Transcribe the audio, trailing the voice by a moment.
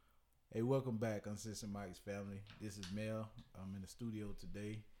Hey, welcome back, Unsistent Mike's family. This is Mel. I'm in the studio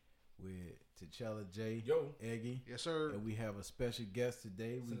today with T'Challa J. Yo. Eggy. Yes, sir. And we have a special guest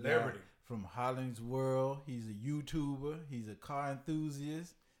today. We Celebrity. got from Hollings World. He's a YouTuber. He's a car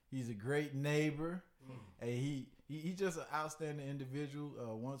enthusiast. He's a great neighbor. And he just an outstanding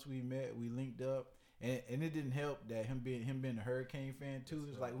individual. Once we met, we linked up. And it didn't help that him being a Hurricane fan too.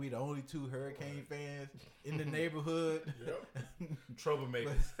 It's like we the only two Hurricane fans in the neighborhood. Yep.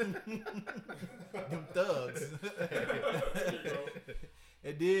 Troublemakers. Them thugs.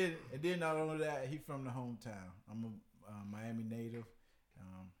 and then not only that, he from the hometown. I'm a Miami native.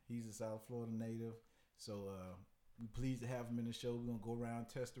 He's a South Florida native. So we pleased to have him in the show. We're gonna go around,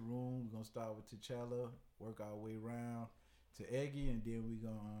 test the room. We're gonna start with T'Challa, work our way around to Eggy, and then we're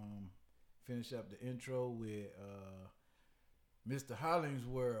gonna finish up the intro with Mr. Hollings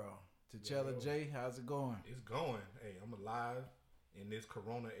World. T'Challa J, how's it going? It's going. Hey, I'm alive in this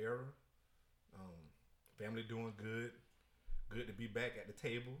Corona era. Family doing good. Good to be back at the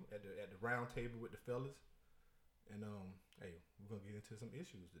table, at the round table with the fellas. And hey, we're gonna get into some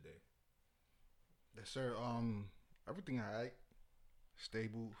issues today. Yes, sir. Everything alright.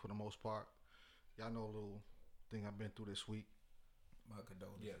 Stable for the most part. Y'all know a little thing I've been through this week. My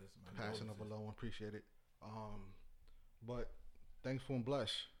condolences. Yeah. My Passing of a loved one, appreciate it. But thankful and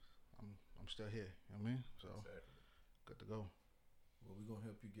blessed. I'm still here. You know what I mean? So Exactly. good to go. Well, we're gonna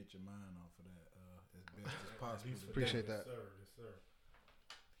help you get your mind off of that as best as possible. Appreciate that. Yes, sir.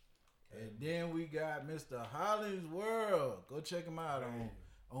 And then we got Mr. Hollings World. Go check him out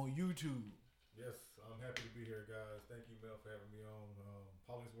on YouTube. Yes, I'm happy to be here, guys. Thank you, Mel, for having me on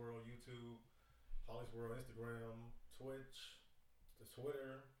Holly's World YouTube, Holly's World Instagram, Twitch, the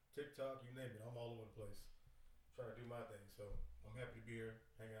Twitter, TikTok, you name it. I'm all over the place, trying to do my thing. So I'm happy to be here,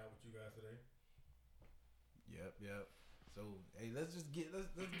 hanging out with you guys today. Yep. So hey, let's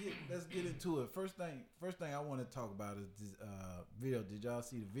get into it. First thing I want to talk about is this video. Did y'all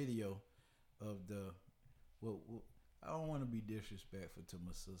see the video of the? Well, I don't want to be disrespectful to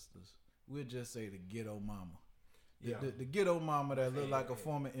my sisters. We'll just say the ghetto mama. The ghetto mama that looked like a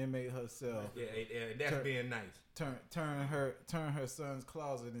former inmate herself. Yeah, that's being nice. Turn her son's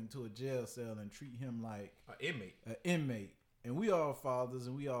closet into a jail cell and treat him like An inmate. And we all fathers,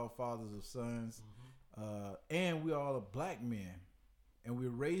 and we all fathers of sons. And we all are black men, and we're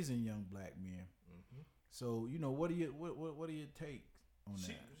raising young black men. Mm-hmm. So what do you take on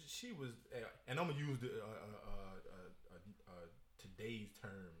that? She was, and I'm gonna use the today's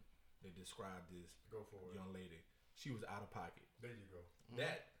term to describe this Go for it. young lady. She was out of pocket. There you go.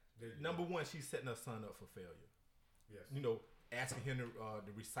 That number one, she's setting her son up for failure. Yes. Asking him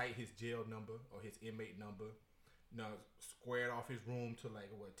to recite his jail number or his inmate number. Squared off his room to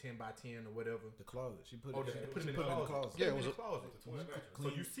 10 by 10 or whatever. The closet. She put Oh, it. she She put it in the closet. Yeah, Yeah, it was in a- the closet. It's a twin bedroom. So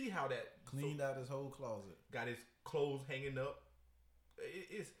you see how that Cleaned out his whole closet. got his clothes hanging up.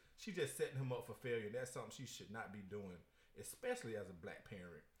 She just setting him up for failure. That's something she should not be doing, especially as a black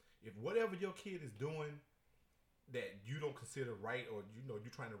parent. If whatever your kid is doing that you don't consider right, or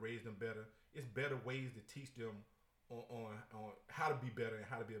you're trying to raise them better, it's better ways to teach them on how to be better and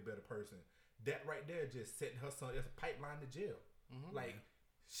how to be a better person. That right there just setting her son as a pipeline to jail. Mm-hmm. Like,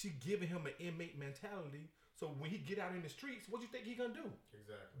 she giving him an inmate mentality. So when he get out in the streets, what you think he gonna do?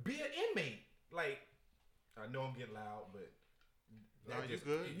 Exactly. Be an inmate. Like, I know I'm getting loud, but No, you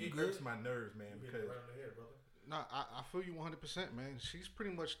good. It hurts my nerves, man. You hit Because it right on the head, brother. No, I feel you 100%, man. She's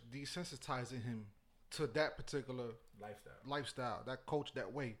pretty much desensitizing him to that particular lifestyle, that coach,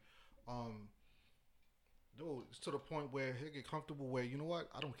 that way. Dude, it's to the point where he'll get comfortable where, you know what,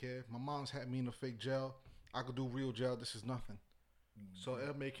 I don't care. My mom's had me in a fake jail. I could do real jail. This is nothing. Mm-hmm. So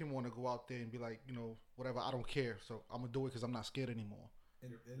it'll make him want to go out there and be like, whatever, I don't care. So I'm going to do it because I'm not scared anymore.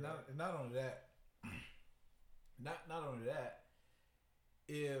 And not only that, not only that,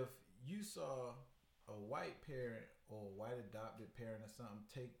 if you saw a white parent or a white adopted parent or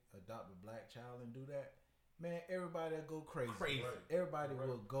something adopt a black child and do that, man, everybody will go crazy. Crazy. Everybody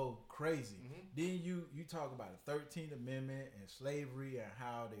will go crazy. Mm-hmm. Then you talk about the 13th Amendment and slavery and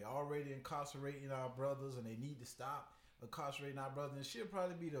how they already incarcerating our brothers and they need to stop incarcerating our brothers. And she'll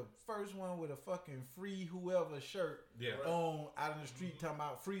probably be the first one with a fucking free whoever shirt on out in the street talking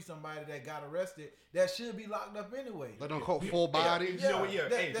about free somebody that got arrested that should be locked up anyway. Let them call full bodies.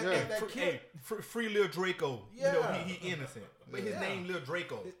 Free Lil Draco. Yeah. He innocent, but his name Lil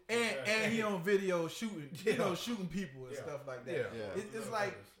Draco. And he on video shooting, shooting people and stuff like that. Yeah. It's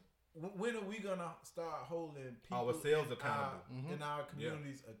like, when are we gonna start holding people Ourselves accountable in our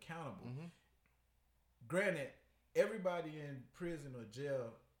communities accountable? Mm-hmm. Granted, everybody in prison or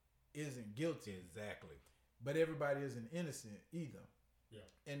jail isn't guilty. Exactly. But everybody isn't innocent either.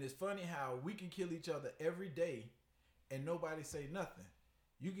 Yeah. And it's funny how we can kill each other every day, and nobody say nothing.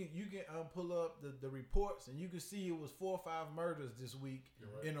 You can pull up the reports, and you can see it was 4 or 5 murders this week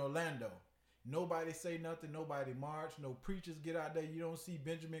Right. in Orlando. Nobody say nothing. Nobody march. No preachers get out there. You don't see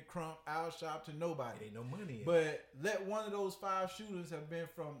Benjamin Crump, Al Sharpton, nobody. It ain't no money in it. But let one of those 5 shooters have been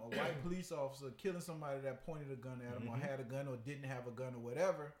from a white police officer killing somebody that pointed a gun at him or had a gun or didn't have a gun or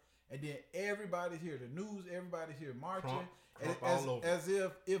whatever. And then everybody's here. The news, everybody's here marching. Crump all over. As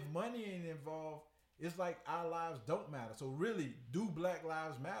if money ain't involved, it's like our lives don't matter. So really, do Black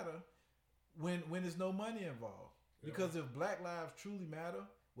Lives matter when there's no money involved? Because if Black lives truly matter,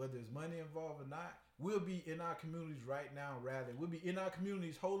 whether there's money involved or not, we'll be in our communities right now rallying. We'll be in our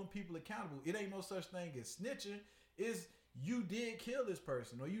communities holding people accountable. It ain't no such thing as snitching. It's you did kill this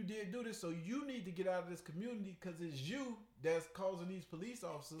person or you did do this, so you need to get out of this community because it's you that's causing these police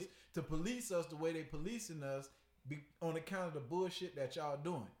officers to police us the way they policing us on account of the bullshit that y'all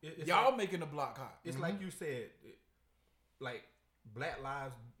doing. Y'all like, making the block hot. It's like you said, like Black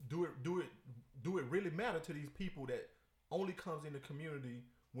lives do it really matter to these people that only comes in the community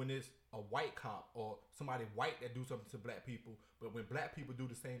when it's a white cop or somebody white that do something to black people. But when black people do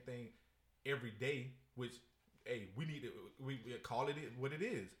the same thing every day, which, hey, we need to we call it what it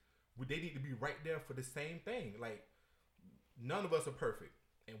is. They need to be right there for the same thing. Like, none of us are perfect.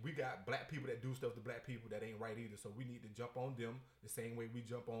 And we got black people that do stuff to black people that ain't right either. So we need to jump on them the same way we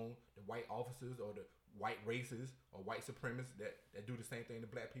jump on the white officers or the white racists or white supremacists that do the same thing to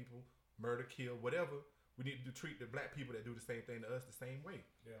black people, murder, kill, whatever. We need to treat the black people that do the same thing to us the same way.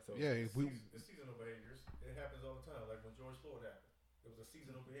 Yeah. So yeah, it's seasonal behaviors. It happens all the time. Like when George Floyd happened, it was a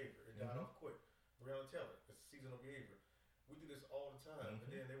seasonal behavior. It died off quick. Breonna Taylor, it's a seasonal behavior. We do this all the time, and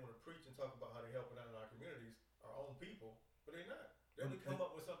then they want to preach and talk about how they're helping out in our communities, our own people, but they're not. Then we come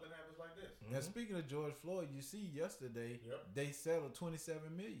up with something that happens like this. Now speaking of George Floyd, you see yesterday they settled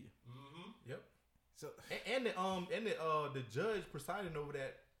 $27 million. Yep. So and the judge presiding over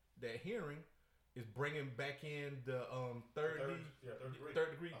that hearing is bringing back in the third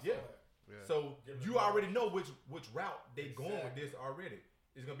degree. Yeah. So you already know which route they going with this already.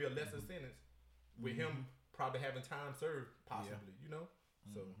 It's gonna be a lesser sentence with him probably having time served, possibly. You know.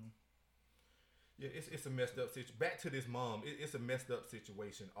 So. Yeah, it's a messed up situation. Back to this mom, it's a messed up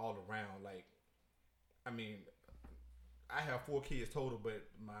situation all around. Like, I mean, I have 4 kids total, but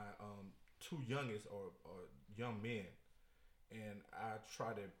my 2 youngest are young men, and I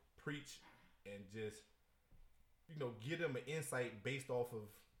try to preach and just, give them an insight based off of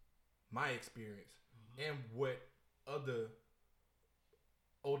my experience and what other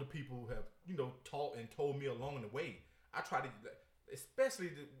older people have, taught and told me along the way. I try to. Especially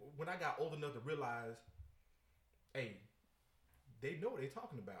when I got old enough to realize, hey, they know what they're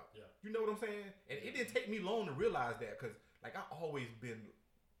talking about. Yeah. You know what I'm saying? And it didn't take me long to realize that because, like, I always been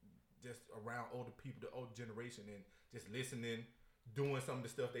just around older people, the older generation, and just listening, doing some of the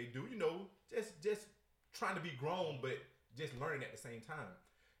stuff they do. Just trying to be grown, but just learning at the same time.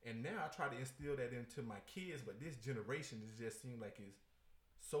 And now I try to instill that into my kids, but this generation just seems like it's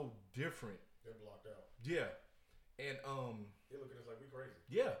so different. They're blocked out. Yeah. And they look at us like we crazy.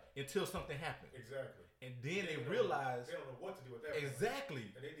 Yeah, until something happens. Exactly. And then they realize they don't know what to do with that. Exactly.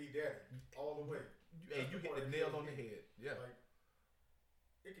 Point. And they need daddy all the way. Hey, you hit the nail on the head. Yeah. Like,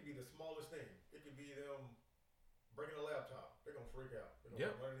 it could be the smallest thing. It could be them breaking a laptop. They're gonna freak out. They're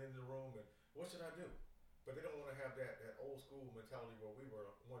gonna run into the room and what should I do? But they don't want to have that old school mentality where we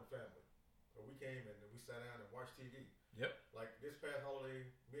were one family. Where we came and we sat down and watched TV. Yep. Like this past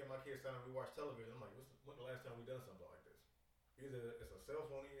holiday, me and my kids sat down and we watched television. I'm like, when the last time we done something like this? Either it's a cell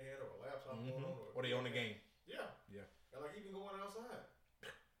phone in your hand or a laptop going on, or they on the game. Yeah. Yeah. And like even going outside,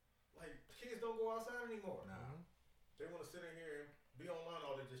 like kids don't go outside anymore. Nah. They want to sit in here and be online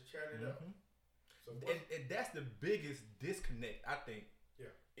all day just chatting it up. So and that's the biggest disconnect I think.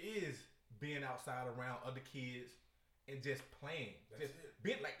 Yeah. Is being outside around other kids and just playing. That's just it.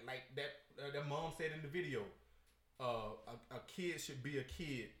 being like that mom said in the video. A kid should be a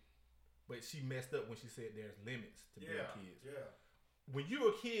kid, but she messed up when she said there's limits to being kids. Yeah. When you're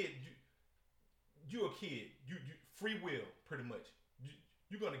a kid, you're a kid. You free will pretty much.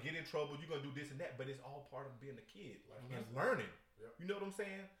 You're gonna get in trouble. You're gonna do this and that, but it's all part of being a kid and learning. Yep. You know what I'm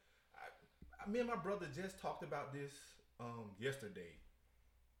saying? Me and my brother just talked about this yesterday.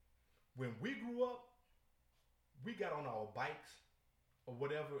 When we grew up, we got on our bikes or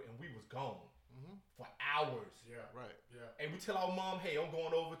whatever, and we was gone. For hours. Yeah. Right. Yeah. And we tell our mom, hey, I'm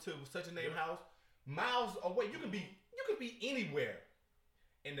going over to such a name house. Miles away. You could be anywhere.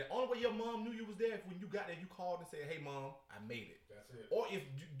 And the only way your mom knew you was there is when you got there, you called and said, hey mom, I made it. That's it. Or if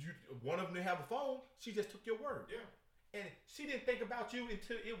you one of them didn't have a phone, she just took your word. Yeah. And she didn't think about you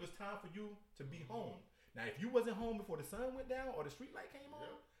until it was time for you to be home. Now, if you wasn't home before the sun went down or the street light came on,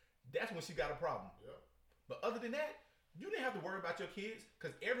 that's when she got a problem. Yep. But other than that, you didn't have to worry about your kids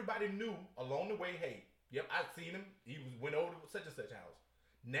because everybody knew along the way, hey, yep, I seen him. Went over to such and such house.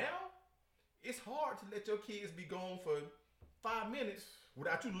 Now, it's hard to let your kids be gone for 5 minutes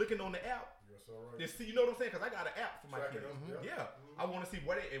without you looking on the app. You're so right. To see, you know what I'm saying? Because I got an app for my Tracking kids. them, Yeah. I want to see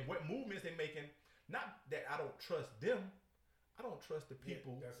what movements they're making. Not that I don't trust them. I don't trust the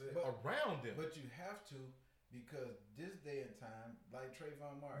people that's it. around them. But you have to, because this day and time, like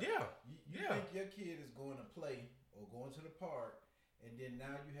Trayvon Martin. Yeah. You think your kid is going to play or going to the park, and then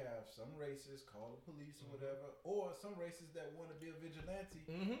now you have some racists call the police or whatever, or some racists that want to be a vigilante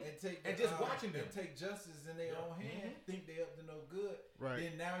and take just watching them and take justice in their own hand, think they up to no good. Right.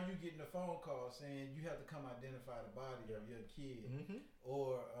 Then now you getting a phone call saying you have to come identify the body of your kid,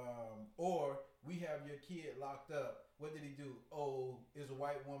 or we have your kid locked up. What did he do? Oh, it's a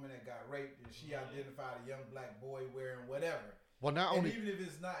white woman that got raped, and she identified a young black boy wearing whatever. Well, not And only even if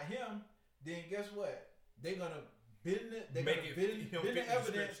it's not him, then guess what? They're gonna bend it. They're Make gonna it- bend fit the the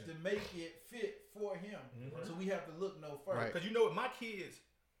evidence description. to make it fit for him. So we have to look no further. Right. Because you know what, my kids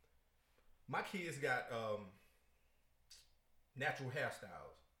got natural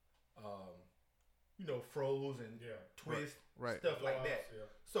hairstyles. Froze and twist, Right. stuff like that. Yeah.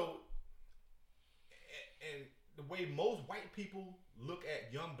 So, and the way most white people look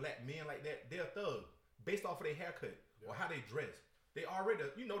at young black men like that, they're a thug based off of their haircut or how they dress. They already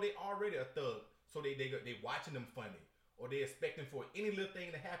a thug. So they watching them funny, or they expecting for any little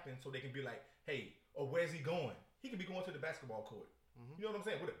thing to happen so they can be like, hey, or where's he going? He could be going to the basketball court. You know what I'm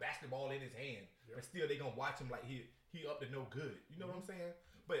saying? With a basketball in his hand, but still they gonna watch him like he up to no good. You know what I'm saying?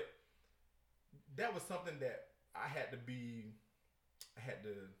 But that was something that I had to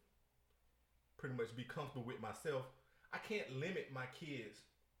pretty much be comfortable with myself. I can't limit my kids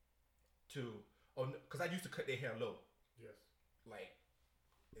to, because I used to cut their hair low. Yes. Like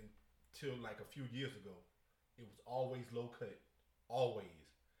until like a few years ago, it was always low cut, always.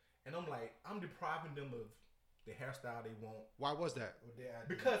 And I'm like, I'm depriving them of the hairstyle they want why was that? Or their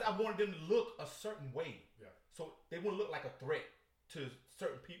identity. because I wanted them to look a certain way. Yeah. So they wouldn't look like a threat to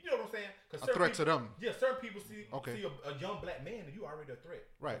certain people. You know what I'm saying? A threat to them. Yeah, certain people see Okay. a young black man and you already a threat.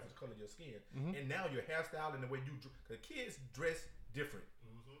 Right. Because of the color of your skin. And now your hairstyle and the way you because kids dress different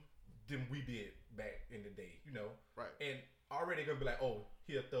than we did back in the day, you know. Right. And already gonna be like, oh,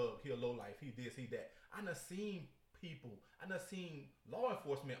 he a thug, he a low life, he this, he that. I done seen law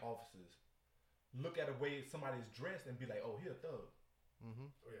enforcement officers look at the way somebody's dressed and be like, oh, he a thug. Oh,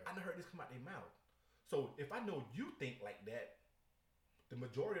 yeah. I done heard this come out their mouth. So if I know you think like that, the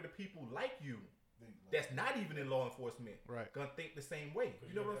majority of the people like you that's not even in law enforcement Right. gonna think the same way.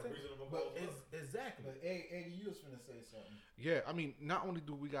 You know what I'm saying? Reasonable But goals. Exactly. But Eggy, you was finna say something. Yeah, I mean, not only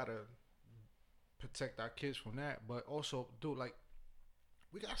do we gotta protect our kids from that, but also, dude, like,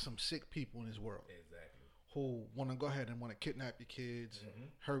 we got some sick people in this world Exactly. who want to go ahead and want to kidnap your kids,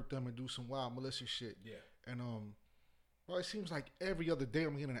 hurt them, and do some wild malicious shit. Yeah. And well, it seems like every other day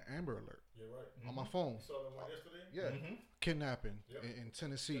I'm getting an Amber Alert You're right. on my phone. You saw the one yesterday? Yeah, kidnapping Yep. in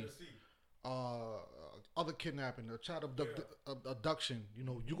Tennessee. Tennessee. Other kidnapping, a child abduction. You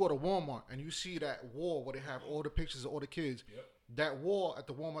know, you go to Walmart and you see that wall where they have all the pictures of all the kids. Yep. That wall at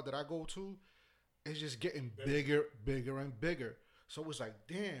the Walmart that I go to is just getting bigger, and bigger. So it's like,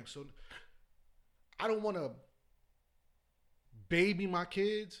 damn. So I don't want to baby my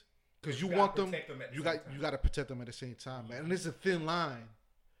kids because you gotta want them. protect them at the You same got time. you got to protect them at the same time, man. And it's a thin line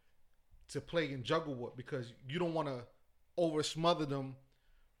to play and juggle with because you don't want to over smother them,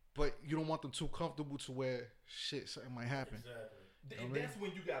 but you don't want them too comfortable to where something might happen. Exactly. And that's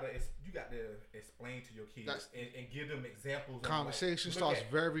when you got to explain to your kids and give them examples. of Conversation like, starts look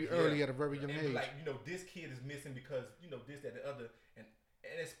at- very early at a very young and be age. like, this kid is missing because this, that, the other, and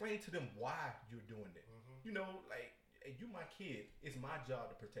explain to them why you're doing it. Like, hey, you my kid. It's my job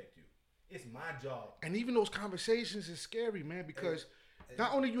to protect you. It's my job. And even those conversations is scary, man, because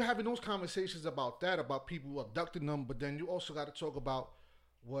not only you having those conversations about people abducting them, but then you also got to talk about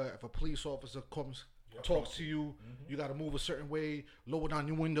what if a police officer comes, talks to you, you got to move a certain way, lower down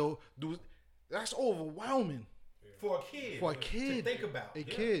your window. That's overwhelming For a kid. To think about. A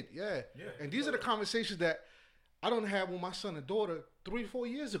kid, yeah. And these are the conversations that I don't have with my son and daughter 3-4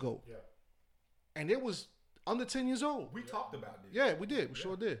 years ago. Yeah. And it was under 10 years old. We talked about this. Yeah, we did. We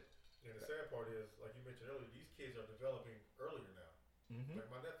sure did. And the sad part is, like you mentioned earlier, these kids are developing earlier now. Like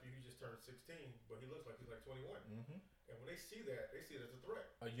my nephew, he just turned 16, but he looks like he's like 21. And when they see that, they see it as a threat.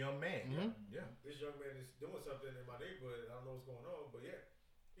 A young man. Yeah. This young man is doing something in my neighborhood, and I don't know what's going on. But yeah,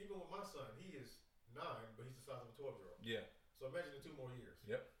 even with my son, he is but he's the size of a 12-year-old. Yeah. So imagine in 2 more years.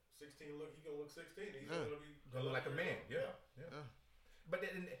 Yep. 16, he's gonna look 16. He's Yeah. gonna Look like a man. Yeah. But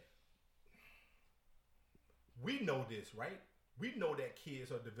then, we know this, right? We know that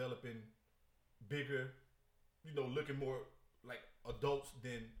kids are developing bigger, looking more like adults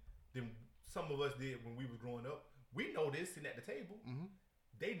than some of us did when we was growing up. We know this sitting at the table. Mm-hmm.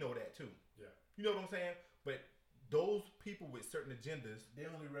 They know that too. Yeah. You know what I'm saying? But those people with certain agendas, They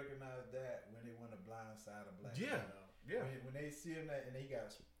only recognize that when they want to blindside a black Yeah. man. yeah, When they see him and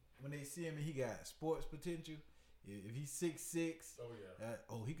when they see him and he got sports potential. If he's 6'6", Oh yeah.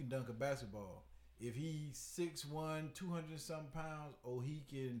 he can dunk a basketball. If he's 6'1", 200-something pounds, he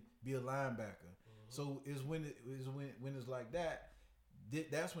can be a linebacker. Mm-hmm. So it's when it's like that.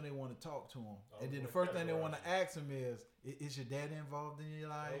 That's when they want to talk to him, and then the like first thing they categorize want to ask him is your daddy involved in your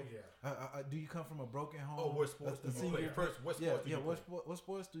life? Oh yeah. Do you come from a broken home? Oh, what sports do you play? First, what sports do you play? What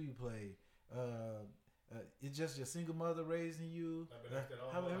sports do you play? It's just your single mother raising you. I've been asking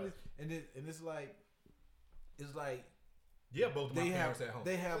all my life. And it's like Yeah, both of my parents at home.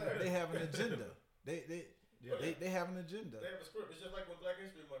 they have an agenda. They have an agenda. They have a script. It's just like when Black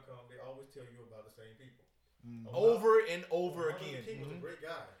History Month comes, they always tell you about the same people. Over and over Martin again. Luther King was a great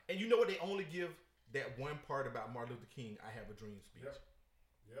guy. And you know what? They only give that one part about Martin Luther King, I Have a Dream speech.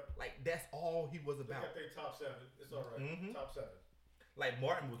 Yep. Like, that's all he was They about. got their top 7. It's all right. Mhm. Top 7. Like,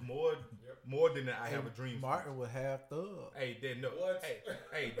 Martin was more than the I Have a Dream speech. Martin was half thug. Hey, they know. What?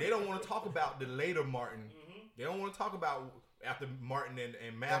 Hey, they don't want to talk about the later Martin. Mm-hmm. They don't want to talk about after Martin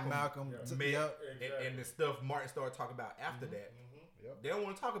and Malcolm, Yeah. met Exactly. and the stuff Martin started talking about after that. Mm-hmm. They don't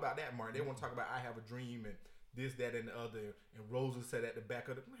want to talk about that, Martin. They want to talk about I Have a Dream and this, that, and the other. And Rosa said at the back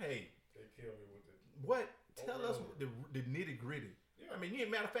of the, hey, They killed me with it. what? Tell Over us and over. the nitty gritty. Yeah. I mean,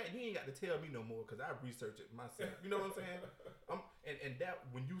 matter of fact, you ain't got to tell me no more because I researched it myself. You know what I'm saying? And that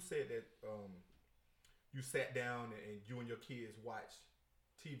when you said that you sat down and you and your kids watched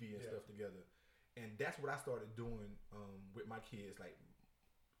TV and stuff together, and that's what I started doing with my kids, like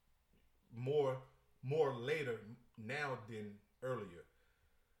more later now than earlier,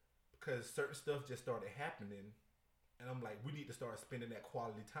 because certain stuff just started happening, and I'm like, we need to start spending that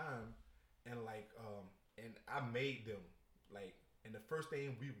quality time, and like and I made them like. And the first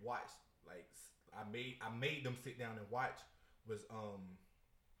thing we watched, like I made them sit down and watch, was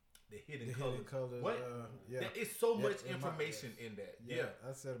the Hidden Colors. What? It's so much information in that. Yeah.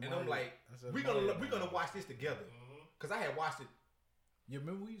 I said, And I'm like, we're gonna watch this together, cause I had watched it. You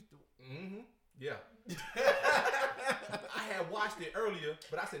remember we used to? Mm-hmm. Yeah. I had watched it earlier,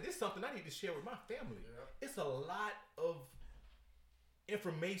 but I said this is something I need to share with my family. Yeah. It's a lot of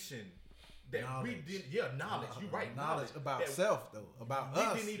information. That knowledge. we didn't, knowledge. You right, knowledge about that self though, about we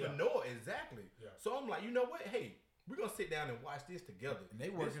us. didn't even know it exactly. Yeah. So I'm like, you know what? Hey, we're gonna sit down and watch this together. And they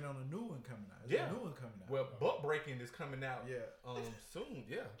working on a new one coming out. There's a new one coming out. Well, Buck Breaking is coming out. Yeah. Soon.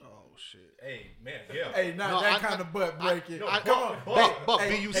 Yeah. Oh shit. Hey, man. Yeah. Hey, not No, that I- kind of butt breaking. no, Come on, Buck,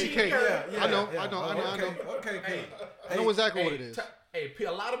 Hey, B-U-C-K. yeah, I know. Okay, Hey, I know exactly what it is. A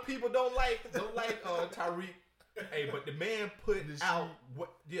lot of people don't like Tyreek. Hey, but the man put out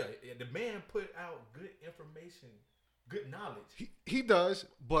the man put out good information, good knowledge. He does,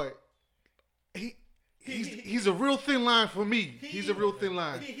 but he's a real thin line for me. He's a real thin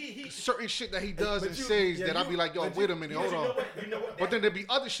line. Certain shit that he does and says that I'll be like, yo, wait a minute, hold on. You know what? But then there be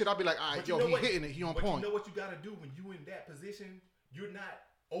other shit I'll be like, all right, yo, he hitting it, he on point. You know what you gotta do when you in that position? You're not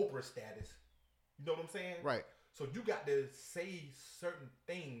Oprah status. You know what I'm saying? Right. So you got to say certain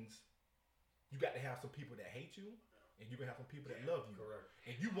things. You got to have some people that hate you, and you gonna have some people that love you. Correct.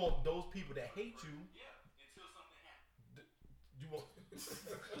 And you want those people that hate you. Until something happens. You want.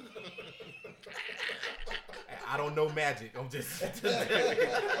 I don't know magic. I'm just.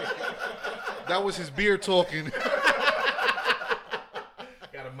 That was his beard talking.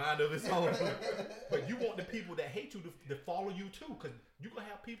 Got a mind of his own. But you want the people that hate you to follow you too, because you're gonna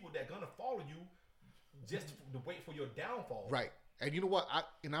have people that gonna follow you just to wait for your downfall. Right. And you know what?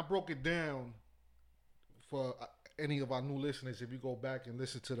 I broke it down for any of our new listeners. If you go back and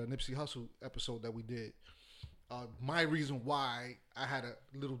listen to the Nipsey Hussle episode that we did, my reason why I had a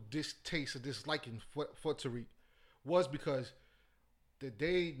little distaste of disliking for Tariq was because the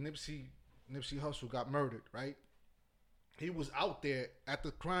day Nipsey Hussle got murdered, right? He was out there at the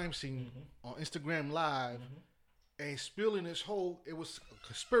crime scene on Instagram Live and spilling his whole. It was a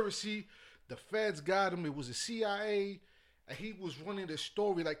conspiracy. The feds got him. It was the CIA. And he was running the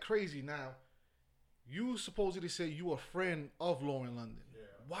story like crazy. Now, you supposedly say you a friend of Lauren London. Yeah.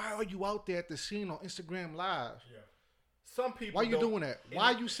 Why are you out there at the scene on Instagram Live? Yeah. Some people. Why you don't- doing that?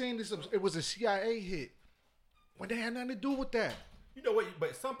 Why are you saying this? It was a CIA hit when they had nothing to do with that. You know what?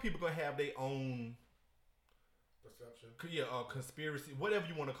 But some people gonna have their own conspiracy, whatever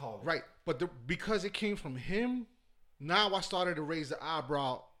you want to call it. Right, but because it came from him, now I started to raise the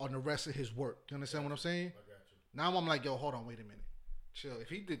eyebrow on the rest of his work. You understand what I'm saying? I got you. Now I'm like, yo, hold on, wait a minute, chill. If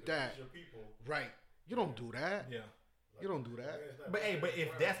he did that, Your people. right? You don't do that. Yeah. You don't do that. But if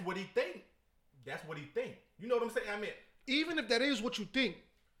that's what he think, that's what he think. You know what I'm saying? I mean, Even if that is what you think,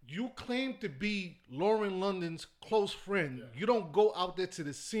 you claim to be Lauren London's close friend. Yeah. You don't go out there to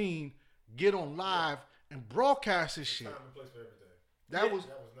the scene, get on live, and broadcast this shit. Time and place for everything. That was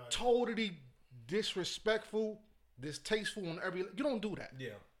not totally disrespectful, distasteful, and every. You don't do that. yeah.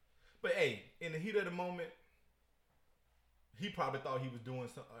 But hey, in the heat of the moment, he probably thought he was doing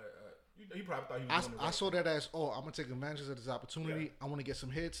some. He probably thought he was doing. I saw that as, I'm gonna take advantage of this opportunity. Yeah. I want to get some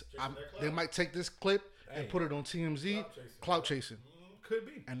hits. Chasing that clout. They might take this clip and Hey. put it on TMZ. Clout chasing. Clout chasing, Could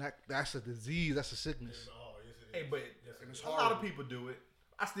be. and that's a disease. That's a sickness. Oh, yes, it is. Hey, but Yes, it it's is. a lot of people do it.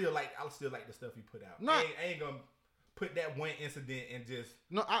 I still like the stuff he put out. Nah. I ain't gonna put that one incident and just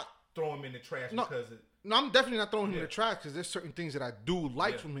No, throw him in the trash No. because No, I'm definitely not throwing him in Yeah. the trash because there's certain things that I do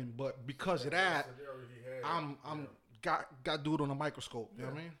like Yeah. from him, but because of that, Scenario he had, I'm got do it on a microscope. You know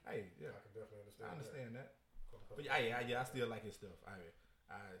what I mean? hey, yeah, I can definitely understand. I understand that. That. But I still like his stuff.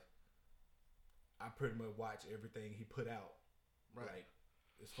 I pretty much watch everything he put out. Right. Like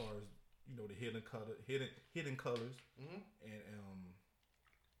as far as the hidden colors, Mhm. and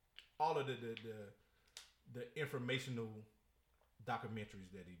all of the informational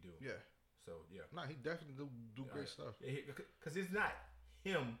documentaries that he do. Yeah. So yeah. No, he definitely do great stuff. Because it's not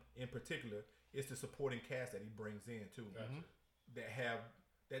him in particular; it's the supporting cast that he brings in too, Gotcha.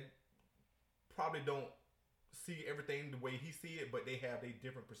 that probably don't see everything the way he see it, but they have their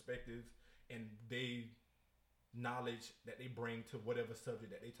different perspectives and they knowledge that they bring to whatever subject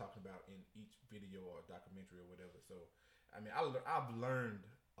that they talking about in each video or documentary or whatever. So, I mean, I've learned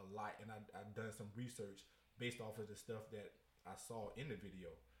a lot, and I've done some research based off of the stuff that I saw in the video.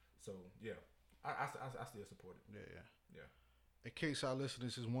 So yeah, I still support it. Yeah. In case our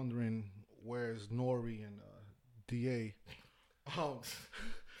listeners is wondering where's Nori and DA,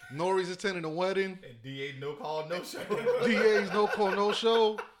 Nori's attending a wedding. And DA no call no show. DA's no call, no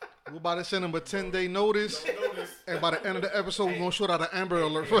show. We're about to send him a 10-day notice. Notice. And by the end of the episode, we're going to shoot out an Amber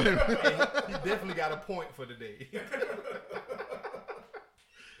Alert for him. He definitely got a point for the day.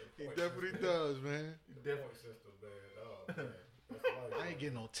 He definitely does, man. Definitely. Point system, man. Oh, man. That's life. I ain't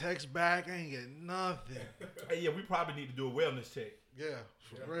getting no text back. I ain't getting nothing. Hey, yeah, we probably need to do a wellness check. Yeah,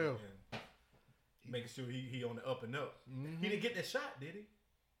 for real. And making sure he on the up and up. Mhm. He didn't get that shot, did he?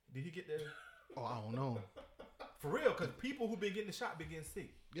 Did he get that? Oh, I don't know. For real, because people who been getting the shot been getting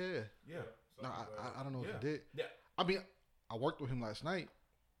sick. Yeah. Yeah. No, I don't know Yeah. if he did. Yeah. I mean, I worked with him last night.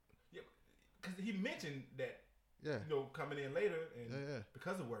 Yeah. Because he mentioned that, Yeah. coming in later and Yeah.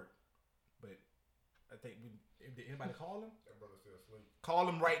 because of work. But I think did anybody call him? That brother's still asleep. Call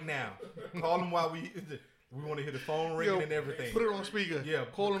him right now. Call him while we want to hear the phone ringing Yo, and everything. Put it on speaker. Yeah,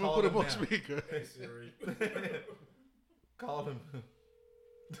 Call him and call put him him on now. speaker. Hey, Siri. Call him.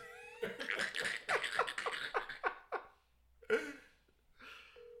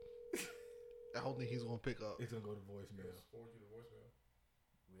 I don't think he's gonna pick up. It's gonna go to voicemail. Forward you the voicemail.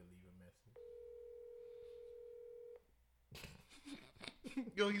 We'll leave a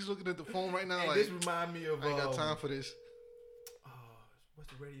message. Yo, he's looking at the phone right now. Hey, Like, this remind me of I ain't got time for this. what's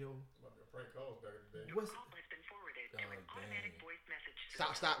the radio? Might be a prank calls back in the day. What's Call has been forwarded Oh, to an automatic dang. voice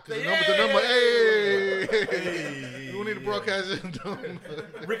message. Stop. Because Yeah. the number. Hey. Hey, We don't need to yeah. broadcast his number.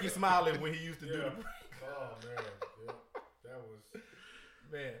 Ricky smiling when he used to do Yeah. the Oh, man. Yeah.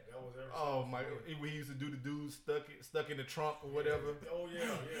 man. That was everything. Oh my! When he used to do the dude stuck in the trunk or whatever. Oh,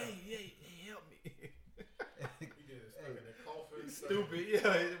 yeah. Hey, help me! He did it stuck in the coffin. Stupid.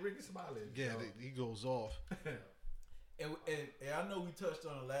 Yeah, Ricky smiling. Yeah, he goes off. And I know we touched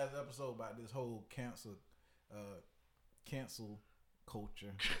on the last episode about this whole cancel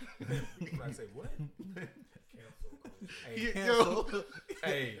culture. I say what? Cancel culture.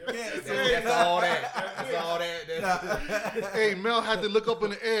 Hey, Cancel. hey, Cancel. that's all that. That's all that. That's, Hey, Mel had to look up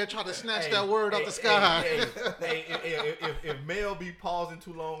in the air, try to snatch Hey, that word out hey, the sky. if Mel be pausing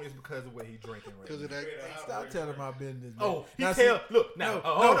too long, it's because of what he drinking right Because now. of that. Stop telling my business. Man. Oh, he Now, tell. see- Look now. No,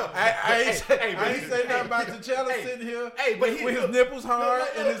 hold no, up. I ain't say hey, nothing about T'Challa hey, sitting here hey, but he- with his look, nipples hard look,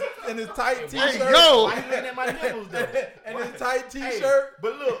 and look. his tight Hey, t-shirt. yo. Why you looking at my nipples though? and Why- his tight Hey, t-shirt.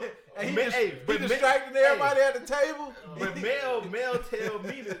 but look, And he, he he distracting everybody at the table. But Mel tell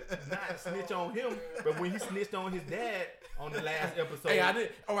me to not snitch on him. But when he snitched on his dad on the last episode, Hey, I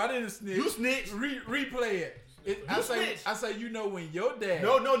didn't snitch. You snitched. Replay it. You snitched. I say, when your dad.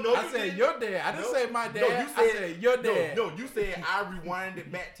 No, I you said didn't. your dad. I didn't No, say my no, dad. you I said your dad. No, you said I rewinded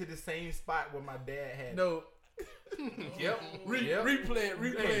back to the same spot where my dad had. No. Yep. Replay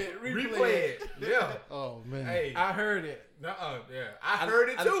it. Yeah. Oh man. Hey. I heard it. Yeah. I heard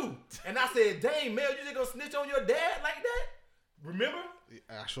it too. And I said, dang, Mel, you just gonna snitch on your dad like that? Remember?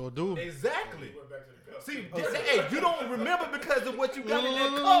 I sure do. Exactly. Went back to the cup. See, hey, you don't remember because of what you got in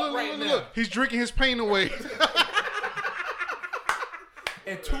that cup right now. He's drinking his pain away.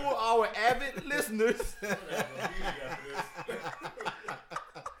 And two of our avid listeners. I'm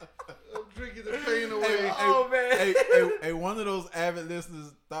drinking the pain away. Oh, man. Hey, one of those avid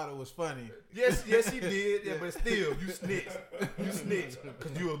listeners thought it was funny. Yes, he did. Yeah, but still, you snitched. You snitched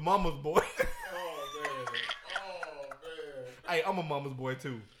because you a mama's boy. Oh man. Hey, I'm a mama's boy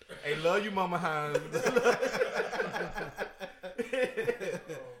too. Hey, love you, Mama Hines.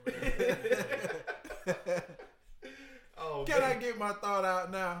 Oh, Can man. I get my thought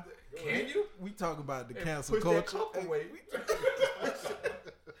out now? Can you? We talk about the And cancel push that culture. cup away.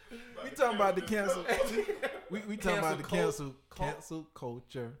 We talking about the cancel. We talking about the Cancel cancel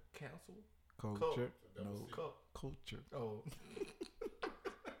culture. Cancel? Culture. No. Cup. Culture. Oh.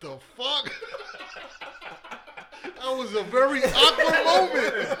 The fuck? That was a very awkward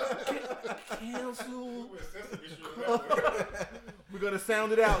moment. Cancel. With Sesame Street on that one. We're going to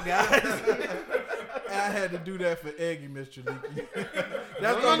sound it out, guys. I had to do that for Eggy, Mr. Leaky. No.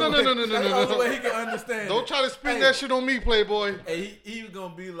 That's the only way he can understand. Don't it. try to spin Hey. that shit on me, Playboy. Hey, he was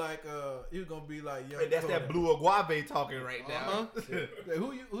gonna be like young. Hey, that's that Kodak. blue aguave talking right now. Uh-huh. Hey,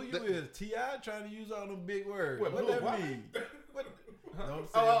 who you is? T.I. trying to use all them big words. What, What blue that what? mean? What? No,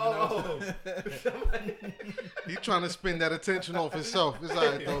 Oh. He trying to spin that attention off himself. It's all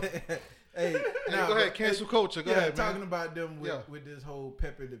right, though. Hey, Hey, now, go ahead, but- cancel culture. Go yeah, ahead, talking man. about them with, Yeah. with this whole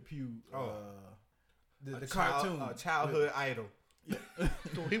Pepe Le Pew, the Child- cartoon, childhood idol.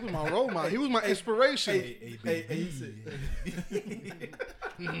 Dude, he was my role model. He was my inspiration. Hey, he said,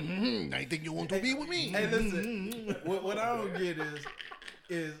 I think you want to be with me. hey, listen. what I don't get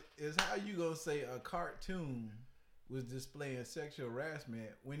is how you gonna say a cartoon was displaying sexual harassment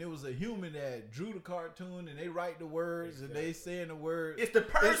when it was a human that drew the cartoon and they write the words and they saying the words. It's the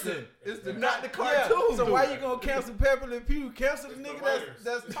person. It's the not the Yeah, cartoon. so dude. why you gonna cancel Pepe Le Pew? Cancel the It's the nigga writers.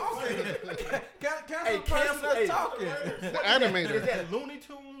 that's talking. Cancel Hey, the person cancel- that's hey, talking. The Is animator, that Looney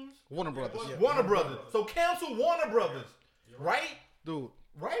Tunes? Warner Brothers. Yeah. Warner Brothers. So cancel Warner Brothers. Right? Dude,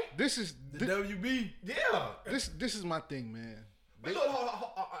 Right? this is The WB. Yeah. this is my thing, man. But look,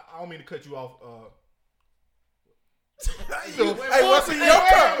 I don't mean to cut you off. Hey, what's in your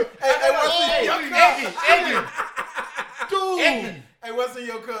cup? Hey, what's in your cup? Eggy. Dude, Hey, what's in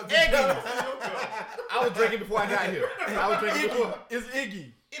your cup? Eggy. I was drinking before I got here. I was drinking before. It's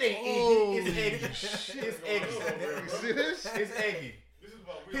Iggy. It ain't Oh, Iggy. It's Eggy. It's Eggy. you see this? It's Eggy. This is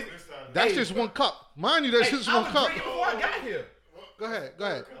about Will this time. That's Hey, just one cup. Mind you, that's Hey, just I one was cup. drinking before I got here. Go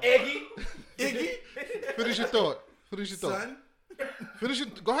ahead. Eggy. Iggy, Finish your thought. son.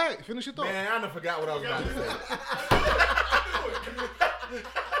 Go ahead. Finish your thought. Man, I done forgot what I was about to say.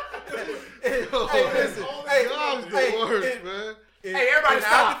 Hey, listen. Hey, God's the hey, worst, it- man. Hey, everybody in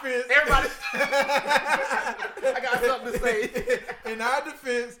stop. our defense- Everybody I got something to say. In our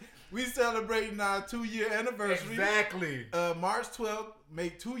defense, we celebrating our 2-year anniversary. Exactly. March 12th,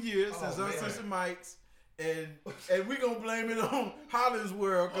 make 2 years since man. Uncensored Mics. And we gonna blame it on Holland's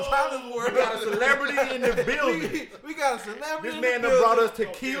World because Holland's World We got a celebrity in the building. we got a celebrity. This in man the done brought building.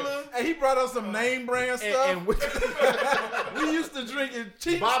 us tequila And he brought us some name brand stuff. and we, we used to drinking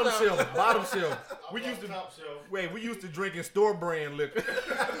cheap bottom stuff. shelf. Bottom shelf. We used to top shelf. wait. We used to drinking store brand liquor.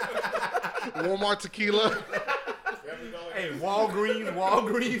 Walmart tequila, $70 Hey,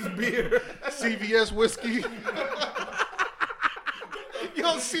 Walgreens beer. CVS whiskey.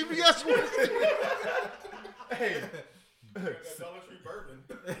 Yo, CVS whiskey. Hey, that Dollar Tree bourbon.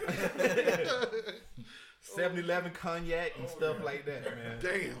 7-Eleven cognac and stuff like that, man.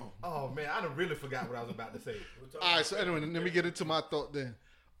 Damn. Oh man, I done really forgot what I was about to say. All right, so anyway, let me get into my thought then.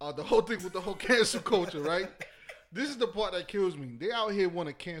 The whole thing with the whole cancel culture, right? This is the part that kills me. They out here want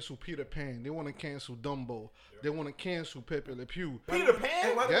to cancel Peter Pan. They want to cancel Dumbo. They want to cancel Pepe Le Pew. Peter Hey,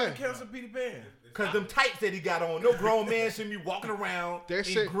 Pan? why Yeah. did we cancel Peter Pan? Cause them tights that he got on. No grown man should be walking around They in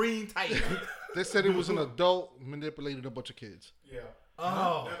said- green tights. They said it was an adult manipulated a bunch of kids. Yeah.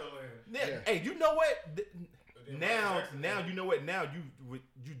 Oh. Netherlands. Hey, you know what? then Now, Michael Jackson. you know what? Now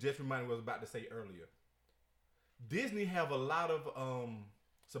you just reminded me what I was about to say earlier. Disney have a lot of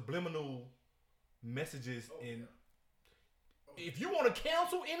subliminal messages in. If you want to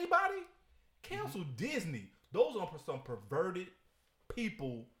cancel anybody, cancel Disney. Those are some perverted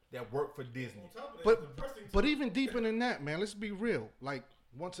people that work for Disney. On top of that, the pressing But even deeper than that, man, let's be real. Like,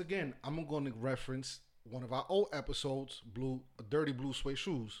 once again, I'm going to reference one of our old episodes, Dirty Blue Suede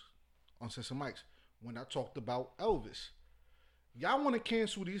Shoes on Sesame Mics. when I talked about Elvis. Y'all want to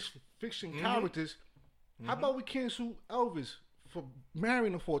cancel these fiction characters. How about we cancel Elvis for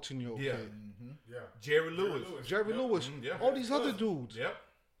marrying a 14-year-old Yeah. kid? Yeah. Jerry Lewis. Jerry Lewis. Yeah. All these other dudes. Yep.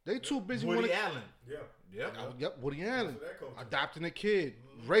 They too busy. Woody Allen. Yeah. Yep. Yep, Woody Allen. that culture. Adopting a kid,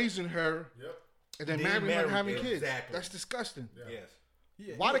 raising her, Yep. and then Being marrying her and married, having kids. exactly. That's disgusting. Yeah. Yes.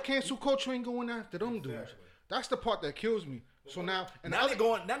 Yeah, Why the cancel culture ain't going after them dudes? Exactly. That's the part that kills me. So now, and Now they're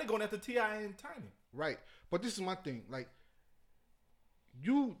going after T.I. and Tiny. right. But this is my thing. Like,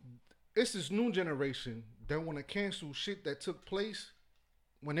 it's this new generation that want to cancel shit that took place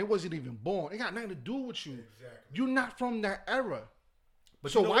when they wasn't even born. It got nothing to do with you. Exactly. You're not from that era.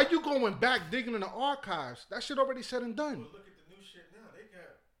 But So you know why what? you going back digging in the archives? That shit already said and done. But look at the new shit now. They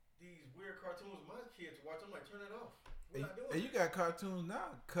got these weird cartoons my kids watch. I'm like, turn that off. We're And, not doing and you it. got cartoons now,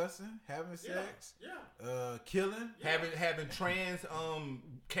 cussing, having sex, Yeah. killing. having trans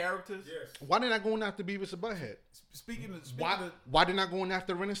characters. Yes. Why they not going after Beavis and Butthead? Speaking of, Why they not going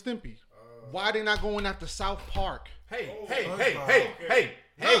after Ren and Stimpy? Why they not going after South Park? Hey, Oh, hey, SpongeBob. hey, hey, hey,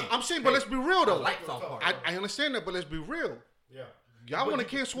 hey. No, I'm saying, but let's be real though. I like South Park. I understand that, but let's be real. Yeah. Y'all But want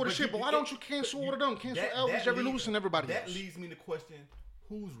to you- cancel all the but shit, you- but why don't you cancel all of them? Cancel Elvis, Jerry Lewis, and everybody That else. leads me to question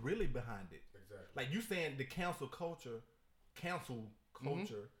who's really behind it. Exactly. Like you saying the cancel culture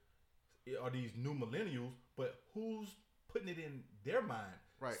are these new millennials, but who's putting it in their mind?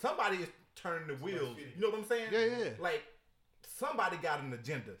 Right. Somebody is turning the wheels. feeding You know what I'm saying? Yeah, yeah. Like somebody got an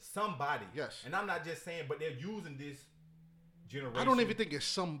agenda. Somebody. Yes. And I'm not just saying, but they're using this generation. I don't even think it's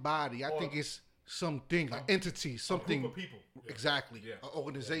somebody. I think it's something, an entity, a something. group of people. Exactly. Yeah. An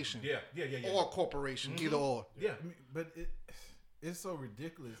organization. Yeah. Or a corporation. Either or. Yeah. I mean, but it's so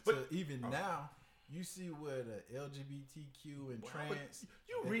ridiculous But- to even now. You see where the LGBTQ and But trans.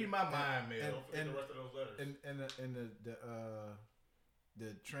 you read my mind, man. and- Don't forget the rest of those letters. and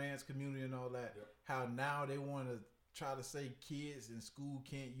the trans community and all that. Yep. How now they want to try to say kids in school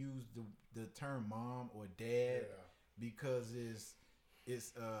can't use the term mom or dad Yeah. because it's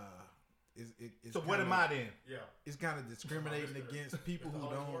So what am I then? Yeah. It's kind of discriminating Mr. against people who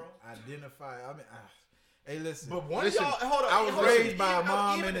Mr. don't World? identify. I mean, hey, listen. But one Listen, of y'all, hold on. I was hold on. raised by a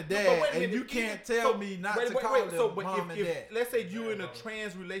mom Even- and a but dad, wait a and minute, you can't even- tell me not to call them but mom and if, dad. let's say you Yeah, in a mama.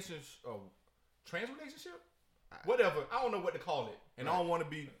 trans relationship, whatever. I don't know what to call it, and I don't want to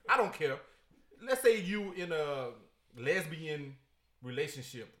be. I don't care. Let's say you in a lesbian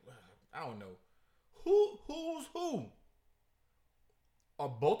relationship. I don't know. Who's who? Are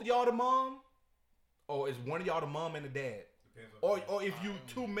both of y'all the mom, or is one of y'all the mom and the dad? Depends on Or if you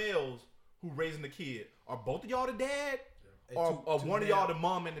two males who raising the kid, are both of y'all the dad, Hey, or two one of male- y'all the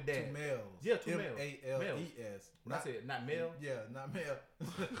mom and the dad? Two males. Yeah, two males. M-A-L-E-S. When I said not male, Yeah, not male.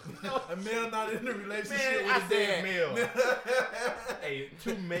 A male not in a relationship man, with I his said dad. male. Hey,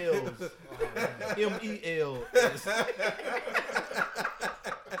 two males. MEL.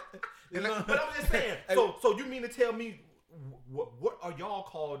 You know? But I'm just saying. So you mean to tell me what are y'all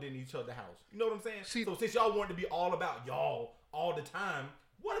called in each other's house? You know what I'm saying? See- so since y'all want to be all about y'all all the time,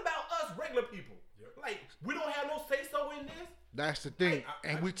 what about us regular people? Yep. Like we don't have no say so in this. That's the thing.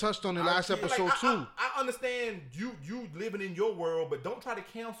 And we touched on it I last feel like episode too. I understand you living in your world, but don't try to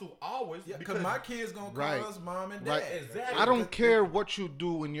cancel ours. Yeah, because my kids gonna call Right. us mom and dad. Right. Exactly. I don't care what you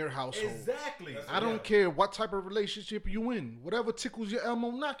do in your household. Exactly. I don't care what type of relationship you in. Whatever tickles your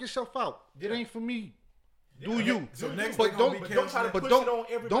elmo, knock yourself out. It ain't for me. Do you? So next but they gonna don't, be don't try to but push don't, it on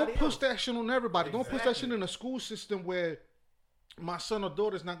everybody don't push else. that shit on everybody. Don't push that Exactly. shit in a school system where my son or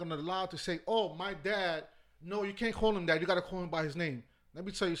daughter's not gonna allow to say, "Oh, my dad." No, you can't call him that. You gotta call him by his name. Let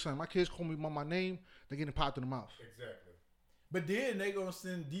me tell you something. My kids call me by my name. They're getting popped in the mouth. Exactly. But then they gonna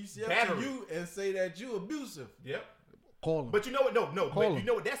send DCF Battery. to you and say that you abusive. Yep. Call them. But you know what? No. Call But 'em. you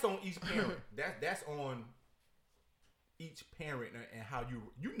know what? That's on each parent. that's on each parent and how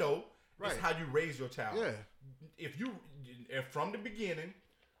you know. It's Right. how you raise your child. Yeah. If from the beginning,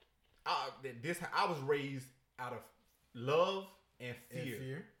 I was raised out of love and And fear.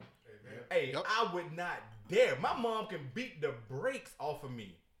 fear. Amen. Hey, Yep. I would not dare. My mom can beat the brakes off of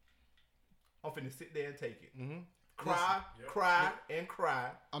me. I'm finna sit there and take it. Mhm. Cry, Yep. cry, and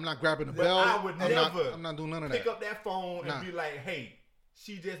cry. I'm not grabbing the But bell. I would never I'm not doing none of Pick that. up that phone Nah. and be like, hey,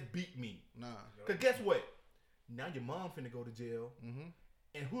 she just beat me. Nah. Because guess what? Now your mom finna go to jail. Mm-hmm.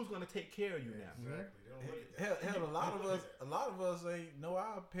 And who's gonna take care of you now? Exactly. They don't look at Hell, a lot of us ain't know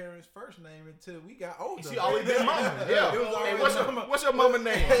our parents' first name until we got older. She always been mama. Yeah. It was Hey, always mama. what's your mama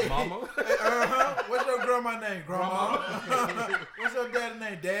name? Mama. What's your grandma name? Grandma. What's your daddy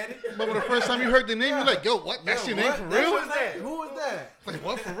name? Daddy. Remember the first time you heard the name, you're like, "Yo, what? That's your name What? for That's real?" your name? Who was that? Like,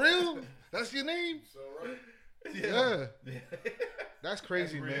 what for real? That's your name? so right. Yeah. That's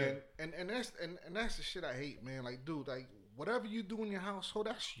crazy, That's man. real. And that's the shit I hate, man. Like, dude, like whatever you do in your household,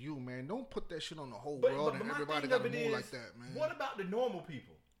 that's you, man. Don't put that shit on the whole world and my everybody thing got to of it move is, like that, man. What about the normal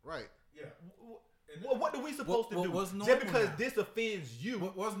people? Right. Yeah. What are we supposed to do? what's Just normal because now? this offends you.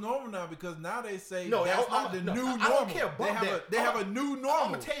 What's normal now? Because now they say No, that's I- not the no, new I normal. don't care about they have that. they have a new I'm normal.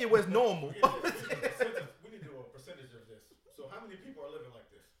 gonna tell you what's normal. We need to do a percentage of this. So how many people are living like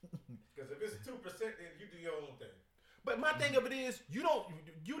this? Because if it's 2%, then you do your own thing. But my thing of it is, you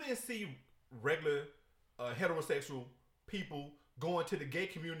didn't see regular heterosexual people going to the gay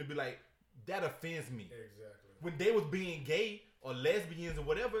community and be like, that offends me. Exactly. When they was being gay or lesbians or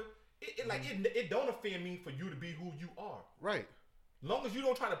whatever, it don't offend me for you to be who you are. Right. Long as you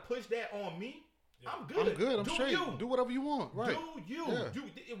don't try to push that on me, I'm good. I'm good. I'm do straight. You. Do whatever you want. Right. Do you.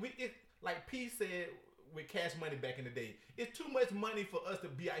 Yeah. Like P said with Cash Money back in the day, it's too much money for us to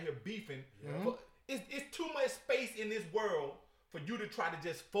be out here beefing. It's too much space in this world for you to try to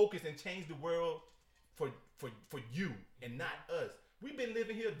just focus and change the world for you and not us. We've been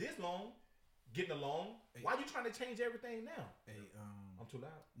living here this long, getting along. Why you trying to change everything now? Hey, I'm too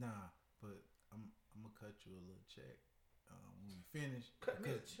loud. nah, but I'm gonna cut you a little check when we finish. Cut me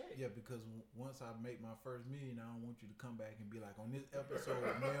a Because- check? Yeah, because once I make my first million, I don't want you to come back and be like, on this episode,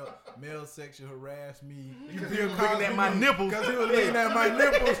 male sexual harassed me. You looking at my nipples. Because he was looking at my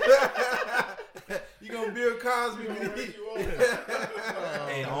nipples. You gonna Bill Cosby me?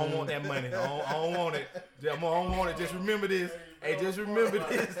 Hey, I don't want that money. I don't want it. I don't want it. Just remember this. Hey, just remember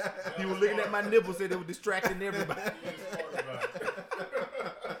this. He was looking at my nipples, said it was distracting everybody.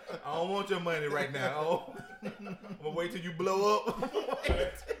 I don't want your money right now. Oh, I'm gonna wait till you blow up. Like, here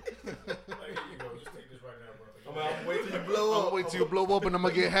you go. Just take this right now, I'm brother. gonna wait till you blow I'm up. gonna wait till you blow up and I'm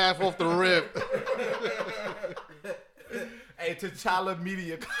gonna get half off the rib. Hey, T'Challa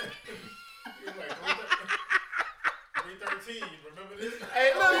Media. You're like, 313. Remember this?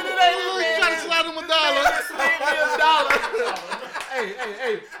 Hey, look at that. You trying to slide him a dollar. Slid me $1.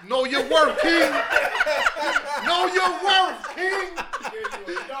 Hey. Know your worth, King. Know your worth, King.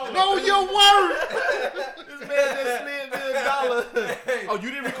 Know your worth. This man just slid me $1. Oh, you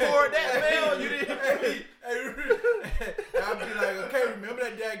didn't record that, man? You didn't. I'll be like, okay, remember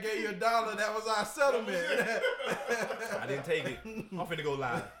that dad gave you $1? That was our settlement. I didn't take it. I'm finna go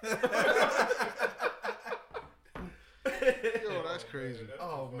live. Yo, that's crazy.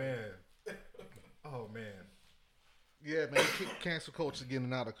 Oh man. Oh man. Yeah, man. Cancel culture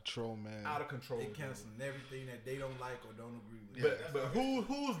getting out of control, man. Out of control. They canceling everything that they don't like or don't agree with. But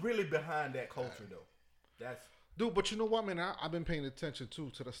who's really behind that culture though? That's Dude, but you know what, man? I've been paying attention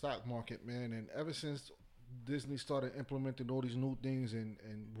too to the stock market, man. And ever since Disney started implementing all these new things and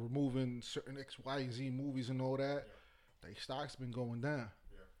removing certain X, Y, and Z movies and all that, like stock's been going down.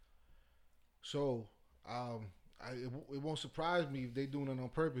 Yeah. So, it won't surprise me if they doing it on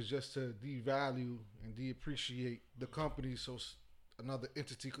purpose just to devalue and depreciate the company, so another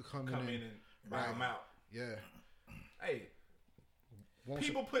entity could come in and buy them out. Yeah. Hey, Won't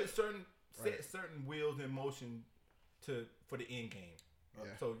people put certain Right. certain wheels in motion for the end game. Yeah.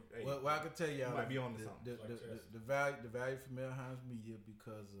 So hey, Well, I can tell y'all, you might be on to the, something. the value for Mel Hines Media,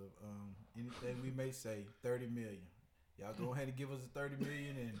 because of anything we may say, 30 million. Y'all go ahead and give us the 30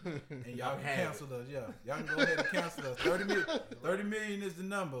 million, and y'all can cancel us. Yeah, y'all can go ahead and cancel us. 30 million is the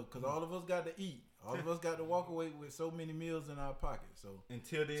number, because all of us got to eat. All of us got to walk away with so many meals in our pocket. So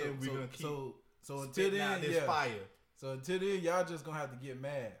Until then, we're gonna keep so until spitting then, out this yeah. fire. So until then, y'all just gonna have to get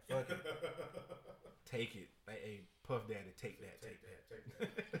mad. Fuck it. Take it. Like, hey, Puff Daddy, take that.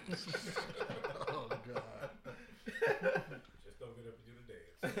 Oh God. Just don't get up and do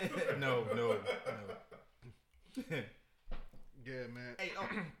the dance. No. Yeah, man. Hey,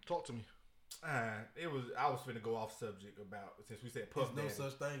 Talk to me. I was finna go off subject about, since we said Puff There's no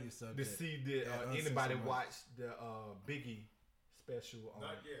Daddy. such thing as To subject. see did Yeah, anybody uncensored watch the Biggie special on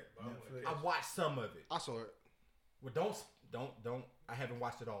Not yet. But I wanna Netflix. I catch watched some of it. I saw it. Well, don't. I haven't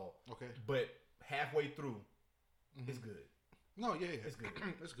watched it all, Okay. but halfway through, it's good. No, yeah. It's good.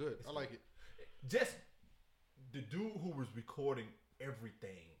 It's good. I like it. Just the dude who was recording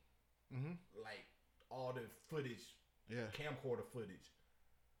everything, Mm-hmm. like all the footage, Yeah. camcorder footage.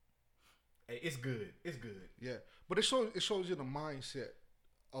 Hey, it's good. It's good. Yeah, but it shows you the mindset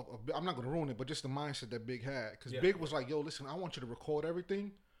of I'm not gonna ruin it, but just the mindset that Big had, because Yeah. Big was like, "Yo, listen, I want you to record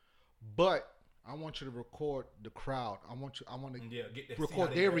everything, but I want you to record the crowd. I want to Yeah, get to see record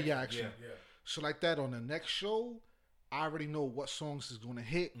how they their react. reaction. Yeah. Yeah. So like that on the next show, I already know what songs is gonna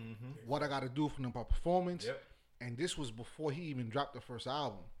hit, what I got to do for them by performance, Yep. and this was before he even dropped the first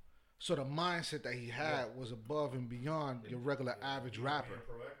album. So the mindset that he had was above and beyond your regular average rapper, Being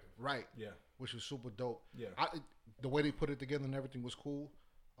proactive. right? Yeah. Which was super dope. Yeah. the way they put it together and everything was cool.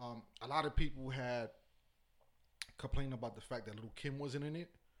 A lot of people had complained about the fact that Little Kim wasn't in it,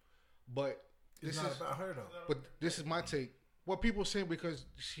 but It's this not is about her though. but this is my take. What people saying because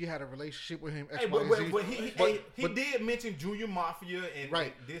she had a relationship with him. X, Hey, Y, but, and Z. but he But- did mention Junior Mafia and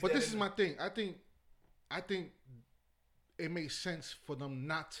right. and But that, this is and- my thing. I think it makes sense for them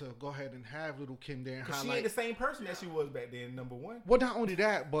not to go ahead and have Little Kim there and 'cause she highlight. ain't the same person that she was back then. Number one. Well, not only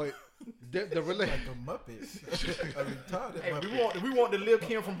that, but the Like relation. the Muppets. a retarded Hey, Muppet. we want the Lil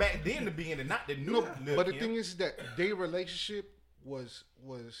Kim from back then to be in it, not the new. No, Lil but the Kim. thing is that their relationship was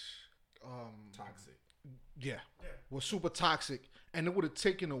Toxic. yeah, was super toxic, and it would have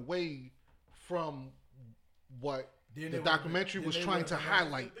taken away from what Then the it would've documentary been- was then they trying to would've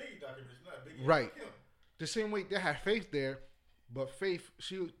been like- highlight. Biggie documentary, not Biggie. Right. Kim. The same way they had Faith there, but Faith,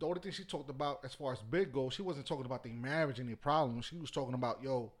 the only thing she talked about as far as Big goes, she wasn't talking about their marriage and their problems. She was talking about,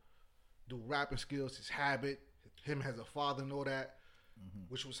 the rapping skills, his habit, him as a father and all that,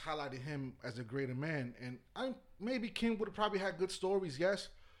 which was highlighting him as a greater man. And maybe Kim would have probably had good stories, yes,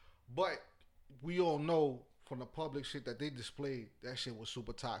 but we all know from the public shit that they displayed, that shit was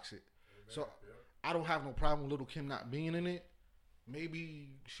super toxic. So I don't have no problem with Little Kim not being in it. Maybe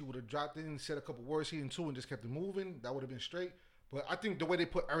she would have dropped in and said a couple words here and two and just kept it moving. That would have been straight. But I think the way they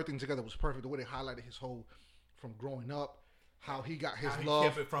put everything together was perfect. The way they highlighted his whole from growing up, how he got his How he love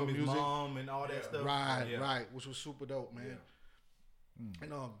kept it from for his music. mom and all that stuff. Right, Yeah. right, which was super dope, man. Yeah.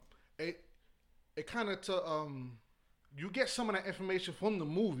 And it kind of you get some of that information from the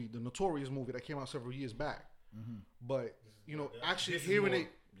movie, the Notorious movie that came out several years back. But actually This is hearing more-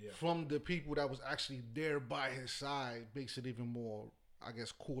 it yeah. from the people that was actually there by his side makes it even more, I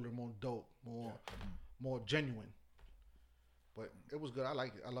guess, cooler, more dope, more genuine. But it was good. I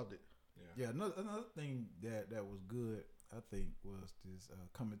liked it. I loved it. Yeah, another thing that was good, I think, was this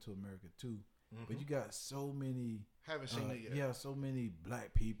Coming to America too. But you got so many, Haven't seen it yet. yeah, so many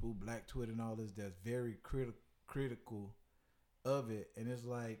black people, Black Twitter, and all this that's very critical of it, and it's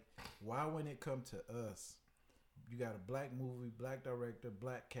like, why when it come to us, you got a black movie, black director,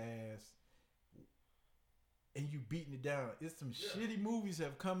 black cast, and you beating it down. It's some shitty movies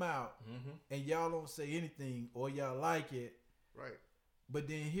have come out, and y'all don't say anything or y'all like it. Right. But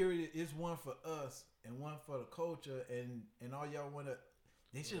then here it is, one for us and one for the culture, and all y'all want to.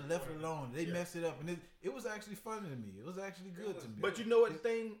 They should have left it alone. They messed it up, and it was actually funny to me. It was actually good to me. But you know what the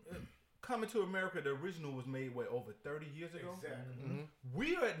thing? Coming to America, the original was made over 30 years ago. Exactly.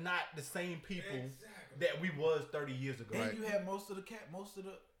 We are not the same people that we was 30 years ago. and you had most of the He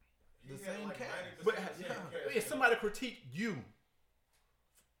had same like cast. 90% But the same cast. if somebody critique you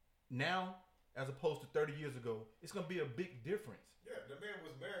now as opposed to 30 years ago, it's gonna be a big difference. Yeah, the man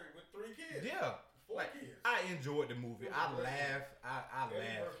was married with 3 kids. Yeah, 4 like kids. I enjoyed the movie. It was I great. laughed. I Eddie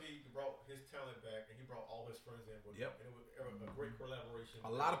laughed. Murphy brought his talent back, and he brought all his friends in with Yep. him. And it was a great collaboration.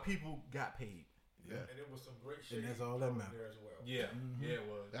 A lot of people got paid. Yeah. And it was some great shit. that's all that matters. there as well. Yeah, yeah, it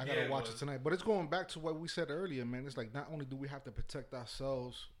was. I Yeah, gotta watch was. it tonight. But it's going back to what we said earlier, man. It's like not only do we have to protect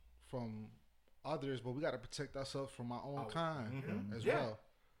ourselves from others, but we got to protect ourselves from our own kind as Yeah. well.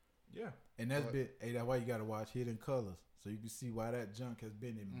 Yeah, And that's that's why you got to watch Hidden Colors, so you can see why that junk has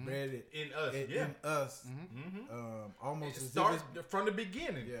been embedded in us. in us, almost It as if started it's- from the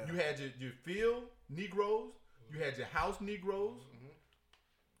beginning. Yeah. You had your field Negroes, you had your house Negroes,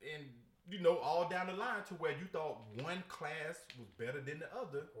 and all down the line to where you thought one class was better than the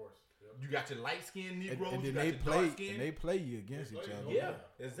other. Of course. Yep. You got your light skinned Negroes, and you then got they your play dark skinned. and they play you against each other. Yeah,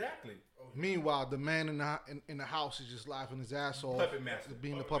 exactly. Meanwhile, the man in the house is just laughing his ass off, Puppet master.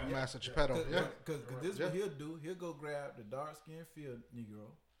 being the puppet master, Geppetto. Yeah. Because this is what he'll do. He'll go grab the dark skinned field Negro,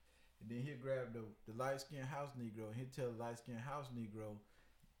 and then he'll grab the light skinned house Negro, and he'll tell the light skinned house Negro,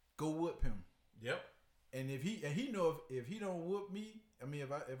 go whoop him. Yep. And if he know if he don't whoop me, I mean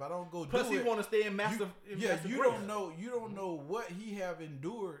if I don't go Plus, do he it, want to stay in master. you don't know what he have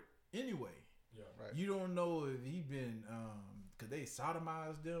endured anyway. Yeah. Right. You don't know if he been because they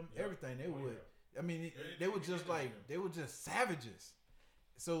sodomized them, everything they would. I mean, they were just like they were just savages.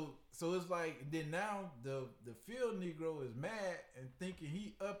 So it's like then now the field Negro is mad and thinking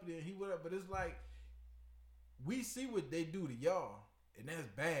he up there, he whatever. But it's like we see what they do to y'all, and that's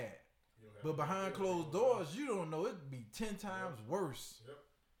bad. But behind closed doors, you don't know. It could be 10 times worse. Yep.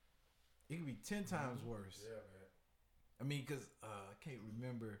 It could be 10 times worse. Yeah, man. I mean, because I can't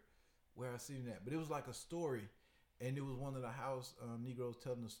remember where I seen that, but it was like a story, and it was one of the house Negroes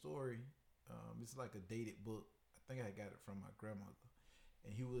telling the story. It's like a dated book. I think I got it from my grandmother,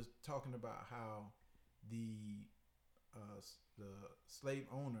 and he was talking about how the slave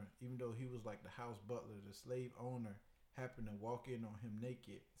owner, even though he was like the house butler, the slave owner happened to walk in on him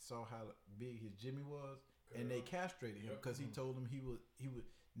naked, saw how big his Jimmy was, and they castrated him because he told him he would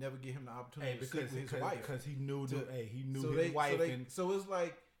never give him the opportunity Hey, to sleep with his wife. because he knew he knew So his wife and so it's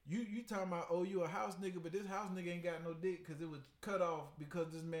like you talking about, oh, you a house nigga, but this house nigga ain't got no dick because it was cut off because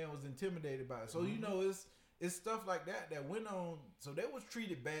this man was intimidated by it. So you know it's stuff like that went on. So they was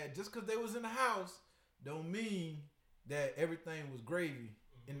treated bad just because they was in the house. Don't mean that everything was gravy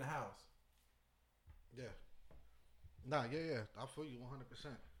in the house. Yeah. Nah, yeah. I feel you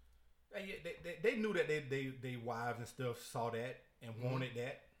 100%. they knew that they wives and stuff saw that and wanted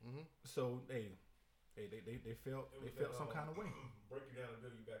that. Mm-hmm. So they felt some kind of way. Break you down and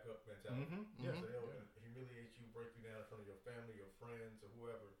build you back up mentality. Yeah. So they'll humiliate you, break you down in front of your family, your friends, or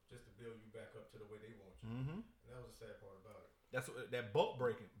whoever, just to build you back up to the way they want you. Mm-hmm. And that was the sad part about it. That's what that buck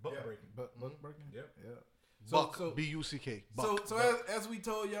breaking. Buck breaking. Yep. Yeah. Buck, B-U-C-K. Buck. So as we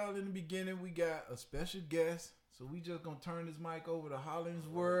told y'all in the beginning, we got a special guest. So we just gonna turn this mic over to Hollins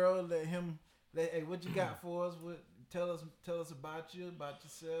World. Hey, what you got for us? Tell us about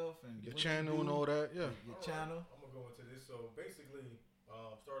yourself and Your what channel you do, and all that. Yeah. Your channel. I'm gonna go into this. So basically,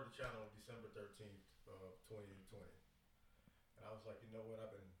 started the channel December 13th, 2020, and I was like, you know what?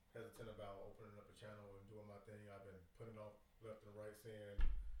 I've been hesitant about opening up a channel and doing my thing. I've been putting off left and right, saying,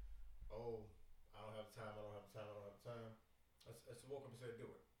 "Oh, I don't have the time. I don't have the time. I don't have the time." I just woke up and said, "Do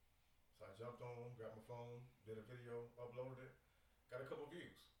it." So I jumped on, got my phone, did a video, uploaded it, got a couple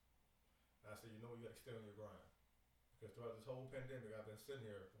views. And I said, you know, you got to stay on your grind. Because throughout this whole pandemic, I've been sitting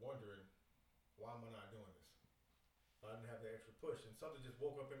here wondering, why am I not doing this? I didn't have the extra push. And something just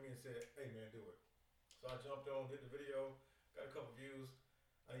woke up in me and said, hey, man, do it. So I jumped on, did the video, got a couple views.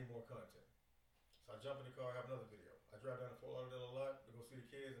 I need more content. So I jump in the car, have another video. I drive down to Fort Lauderdale a lot to go see the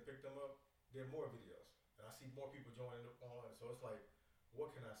kids and pick them up. Did more videos. And I see more people joining on. So it's like,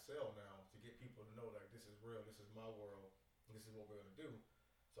 what can I sell now to get people to know, like, this is real, this is my world, and this is what we're going to do.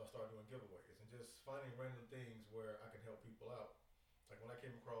 So I started doing giveaways and just finding random things where I can help people out. Like when I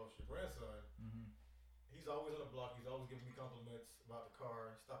came across your grandson, he's always on the block. He's always giving me compliments about the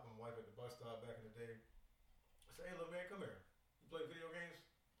car. Stopping my wife at the bus stop back in the day. I said, hey, little man, come here. You play video games?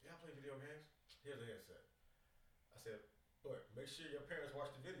 Yeah, I play video games. Here's a headset. I said, but make sure your parents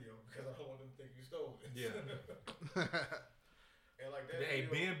watch the video because I don't want them to think you stole it. Yeah. And like that. Hey,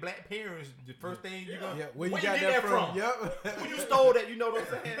 being black parents, the first thing you gonna where you where got you get that from? Yep. When you stole that, you know what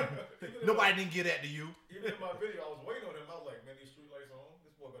I'm saying? Nobody didn't get that to you. Even in my video, I was waiting on him. I was like, man, these street lights on.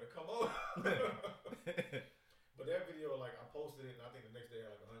 This boy better come on. But that video, like, I posted it, and I think the next day I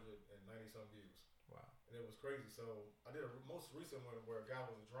had like 190 some views. Wow. And it was crazy. So I did a most recent one where a guy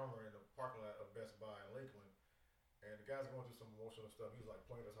was a drummer in the parking lot of Best Buy in Lakeland, and the guy's going through some emotional stuff. He was like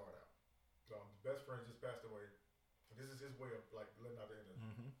playing his heart out. So his best friend just passed away. This is his way of like letting out the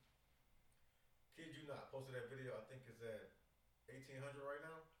energy. Kid you not, posted that video. I think it's at 1800 right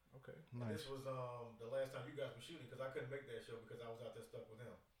now. Okay. And Nice. this was the last time you guys were shooting because I couldn't make that show because I was out there stuck with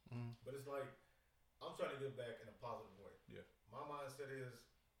him. But it's like I'm trying to give back in a positive way. Yeah. My mindset is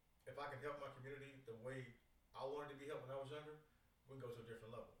if I can help my community the way I wanted to be helped when I was younger, we can go to a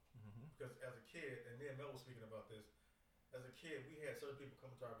different level. Because as a kid, and me and Mel was speaking about this, as a kid we had certain people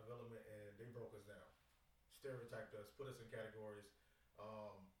come into our development and they broke us down. Stereotyped us, put us in categories.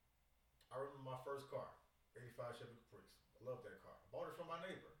 I remember my first car, 85 Chevy Caprice. I love that car. Bought it from my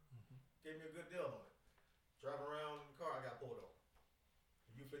neighbor. Gave me a good deal on it. Driving around in the car, I got pulled over.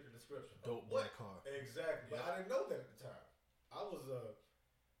 You fit the description. Dope black car. Exactly. But I didn't know that at the time. I was a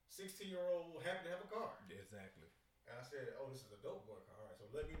 16-year-old happy to have a car. Exactly. And I said, oh, this is a dope boy car. All right, so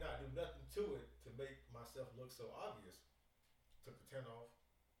let me not do nothing to it to make myself look so obvious. Took the tent off,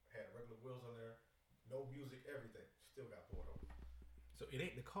 had regular wheels on there. No music, everything. Still got pulled over. So it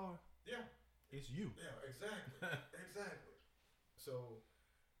ain't the car, Yeah. it's you. Yeah, exactly. Exactly. So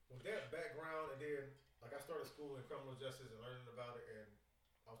with that background, and then like I started school in criminal justice and learning about it, and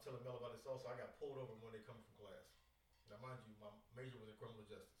I was telling Mel about this also. I got pulled over when they coming from class. Now mind you, my major was in criminal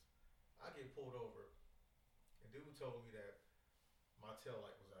justice. I get pulled over, and dude told me that my tail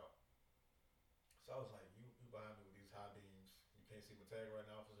light was out. So I was like, you behind me with these high beams. You can't see my tag right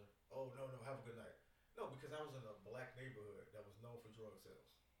now, officer. Oh no, have a good night. No, because I was in a black neighborhood that was known for drug sales.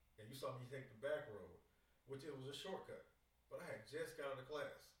 And you saw me take the back road, which it was a shortcut. But I had just got out of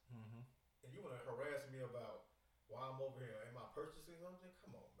class. And you want to harass me about why I'm over here. Am I purchasing something?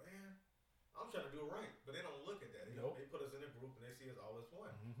 Come on, man. I'm trying to do it right. But they don't look at that. Nope. They put us in a group and they see us all as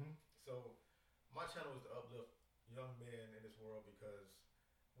one. So my channel is to uplift young men in this world because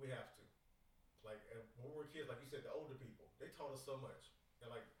we have to. Like when we were kids, like you said, the older people, they taught us so much.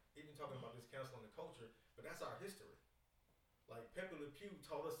 And like even talking about this canceling the culture, but that's our history. Like Pepe Le Pew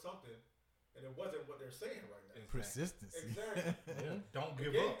taught us something and it wasn't what they're saying right now. Persistency. Exactly. Yeah. Don't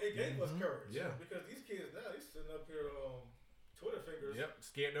give It up. gave us courage. Yeah. Because these kids now, they sitting up here Twitter fingers. Yep.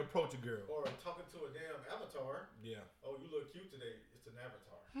 Scared to approach a girl. Or talking to a damn avatar. Yeah. Oh, you look cute today. It's an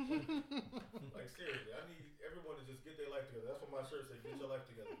avatar. Like seriously, I need everyone to just get their life together. That's what my shirt says. Get your life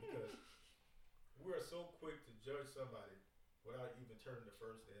together, because we are so quick to judge somebody without even turning the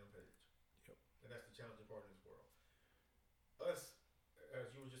first damn page. Yep. And that's the challenging part in this world. Us,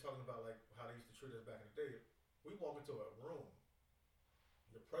 as you were just talking about, like how they used to treat us back in the day. We walk into a room,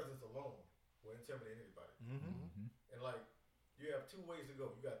 your presence alone will intimidate anybody. Mm-hmm. And like, you have two ways to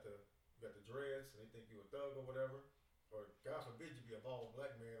go. You got the dreads, and they think you a thug or whatever. Or God forbid you be a bald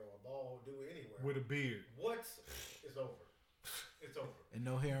black man or a bald dude anywhere. With a beard. What? It's over. It's over. And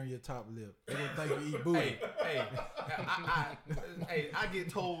no hair on your top lip. They don't think you eat booty. I get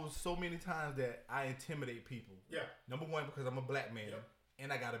told so many times that I intimidate people. Yeah. Number one, because I'm a black man, Yep.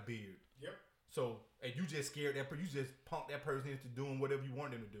 and I got a beard. Yep. So, and you just scared that person. You just punked that person into doing whatever you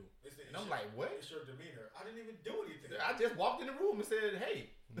want them to do. And I'm like, what? It's your demeanor. I didn't even do anything. I just walked in the room and said, hey.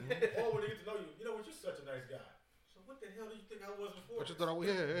 Or when they get to know you, you know what? You're such a nice guy. So what the hell do you think I was before? But you thought,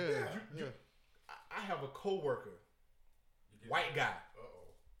 yeah. I have a coworker, white guy.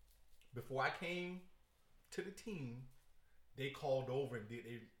 Uh-oh. Before I came to the team, they called over and did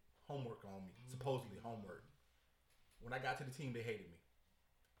their homework on me, supposedly homework. When I got to the team, they hated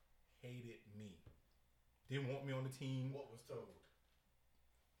me. Didn't want me on the team. What was told?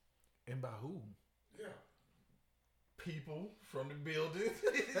 And by who? Yeah. People from the building.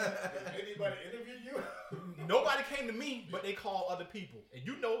 Did anybody interview you? Nobody came to me, but they called other people. And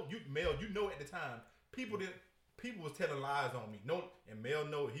Mel, at the time, people was telling lies on me. And Mel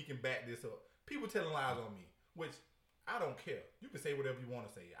know he can back this up. People telling lies on me, which I don't care. You can say whatever you want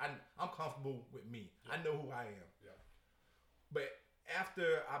to say. I'm comfortable with me. Yeah. I know who I am. Yeah. But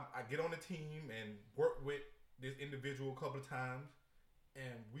after I get on the team and work with this individual a couple of times,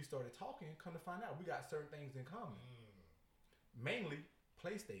 and we started talking, come to find out we got certain things in common. Mainly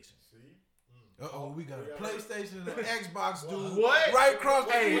PlayStation. See? We got a PlayStation and an Xbox, dude. What? Right across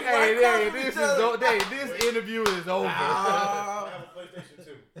the this interview is over. I have a PlayStation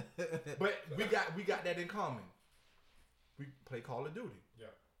too. But we got that in common. We play Call of Duty.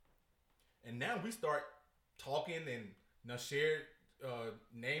 Yeah. And now we start talking and now shared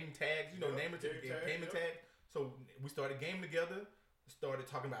name tags, gaming tag. So we started gaming together, started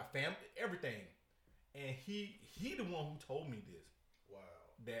talking about family, everything. And he the one who told me this. Wow.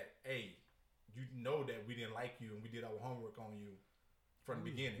 That, hey, you know that we didn't like you and we did our homework on you from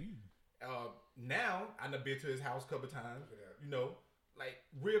the beginning. Now, I done been to his house a couple of times. Like,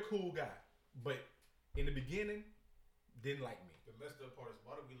 real cool guy. But in the beginning, didn't like me. The messed up part is,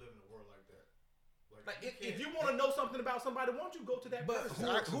 why do we live in a world like that? Like if you want to know something about somebody, why don't you go to that person?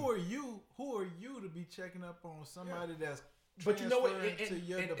 Who are you? Who are you to be checking up on somebody that's but you know what? to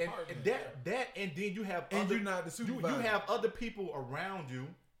your department? And then you have you're not the supervisor. You have other people around you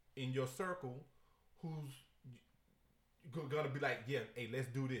in your circle who's gonna be like, yeah, hey, let's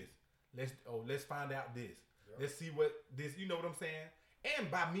do this. Let's find out this. Yep. Let's see what this. You know what I'm saying?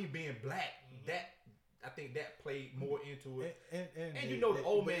 And by me being black, that. I think that played more into it. And you know the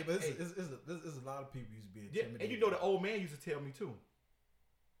old man. But there's a lot of people used to be intimidated. Yeah, and you know the old man used to tell me too.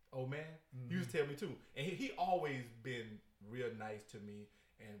 Old man used to tell me too, and he always been real nice to me.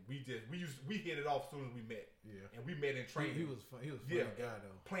 And we hit it off as soon as we met. Yeah, and we met in training. He was fun. He was a funny guy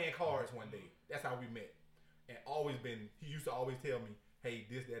though. Playing cards one day. That's how we met. And he used to always tell me, hey,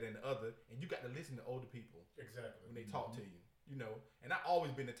 this, that, and the other. And you got to listen to older people. Exactly. When they talk to you, And I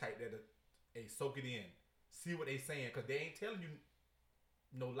always been the type that. Hey, soak it in. See what they saying, because they ain't telling you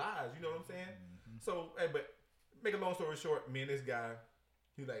no lies. You know what I'm saying? Mm-hmm. So, hey, but make a long story short, me and this guy,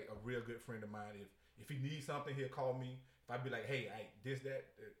 he's like a real good friend of mine. If he needs something, he'll call me. If I be like, hey, this, that,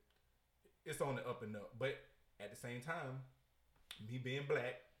 it's on the up and up. But at the same time, me being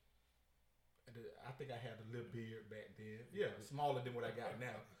black, I think I had a little beard back then. Yeah, smaller than what I got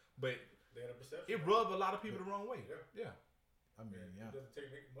now. But it rubbed a lot of people the wrong way. Yeah. I mean, yeah. It doesn't take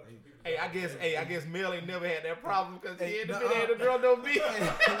much for people to I guess Mel ain't never had that problem because he ain't had a girl no beard.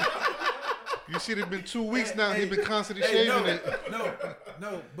 You see, it's been 2 weeks now. He's been constantly shaving it.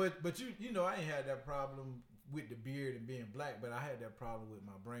 No, but you know, I ain't had that problem with the beard and being black, but I had that problem with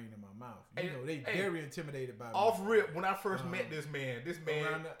my brain and my mouth. They very intimidated by me. Off rip, when I first met this man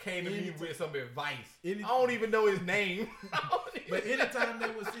came to me with some advice. I don't even know his name. But anytime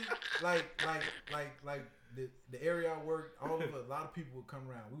they would see, like the area I worked, a lot of people would come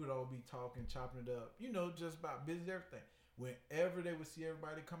around. We would all be talking, chopping it up, just about business, everything. Whenever they would see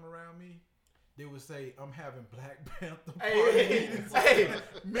everybody come around me, they would say, "I'm having Black Panther Hey, parties." hey,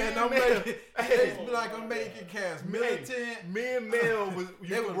 Man, I'm they hey, be like, I'm making cast Man, militant. me and Mel was They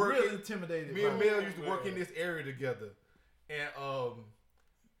used to were work. really intimidated. Me and by it. Mel used to work in this area together, and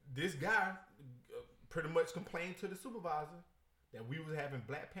this guy pretty much complained to the supervisor that we was having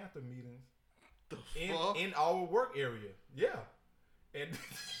Black Panther meetings fuck? in our work area. Yeah, and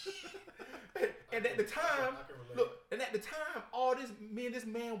and at the time, I can relate. look, and at the time, all this me and this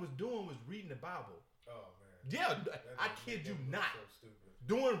man was doing was reading the Bible. Oh man. Yeah, That I just kid make you them look not. So stupid.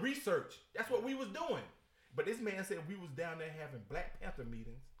 Doing research. That's what we was doing. But this man said we was down there having Black Panther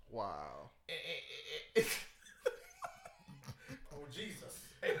meetings. Wow. Oh Jesus.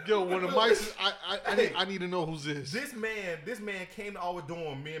 Yo, one of my I need to know who's this. This man came to our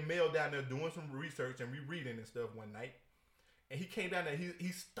dorm. Me and Mel down there doing some research and we reading and stuff one night. And he came down there. He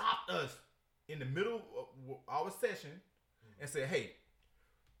stopped us in the middle of our session and said, "Hey,"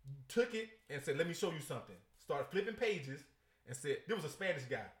 took it and said, "Let me show you something." Started flipping pages and said, there was a Spanish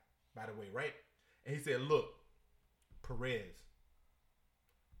guy, by the way, right? And he said, "Look, Perez,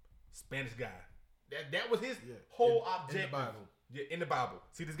 Spanish guy." That was his whole objective. In the Bible. Yeah, in the Bible.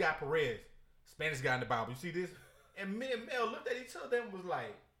 See this guy Perez, Spanish guy in the Bible. You see this? And me and Mel looked at each other and was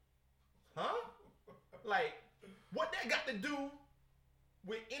like, "Huh? Like, what that got to do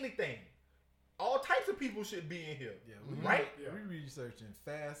with anything? All types of people should be in here, Yeah, right? Yeah. We researching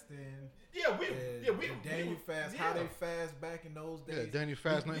fasting. Yeah, we And Daniel fast. How they fast back in those Yeah, days. Daniel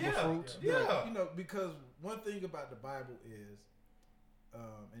fast nothing but Yeah. fruits. Yeah. But, you know, because one thing about the Bible is,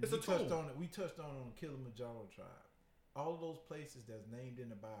 and It's we a tool. touched on it. We touched on Kilimanjaro tribe. All of those places that's named in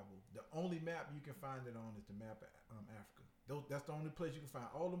the Bible, the only map you can find it on is the map of Africa. That's the only place you can find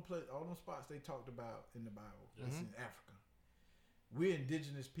all them spots they talked about in the Bible. It's in Africa. We're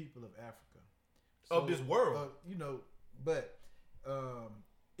indigenous people of Africa. Of this world. You know, but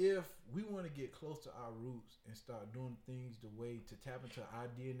if we want to get close to our roots and start doing things the way to tap into our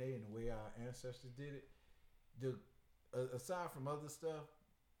DNA and the way our ancestors did it, aside from other stuff,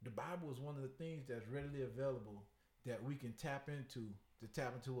 the Bible is one of the things that's readily available that we can tap into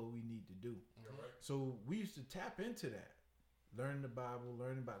what we need to do. Right. So we used to tap into that, learning the Bible,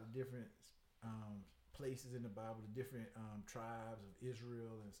 learning about the different places in the Bible, the different tribes of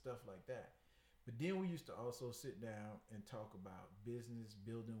Israel and stuff like that. But then we used to also sit down and talk about business,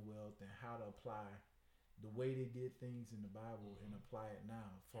 building wealth, and how to apply the way they did things in the Bible and apply it now,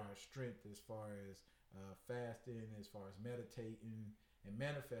 as far as strength, as far as fasting, as far as meditating and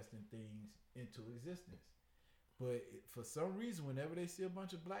manifesting things into existence. But for some reason, whenever they see a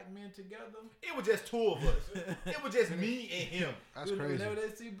bunch of black men together, It was just two of us. It was just me and him. That's crazy. whenever they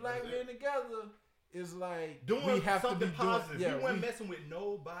see black men together, it's like Doing we have something to be positive. Doing, we weren't messing with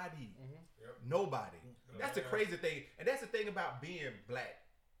nobody. Yep. Nobody. That's the Yeah. crazy thing. And that's the thing about being black.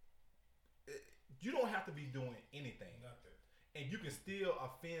 You don't have to be doing anything. Nothing. And you can still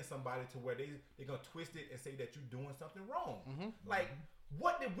offend somebody to where they're going to twist it and say that you're doing something wrong. Like,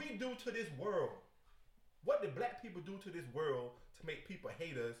 what did we do to this world? What did black people do to this world to make people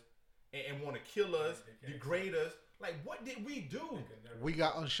hate us and want to kill us, They can't degrade us? Like, what did we do? Can never- We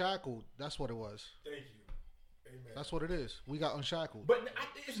got unshackled. That's what it was. Thank you. Amen. That's what it is. We got unshackled. But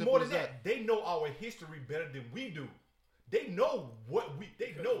it's Simple more than as that. They know our history better than we do. They know what we.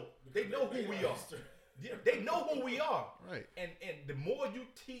 They know who we are. Yeah, they know who we are. Right. And the more you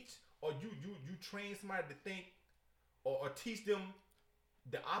teach or you train somebody to think or teach them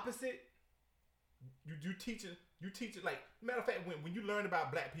the opposite, you teach it like, matter of fact, when you learn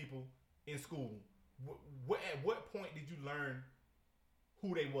about black people in school, at what point did you learn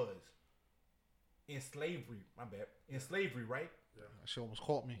who they was? In slavery, my bad. In slavery, right? That shit almost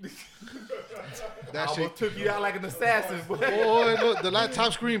caught me. I That almost shit. took you out like an assassin. Boy. Boy, look, the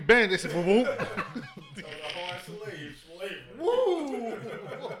laptop screen bent. They said, boom, boom. So the hard slavery. Woo!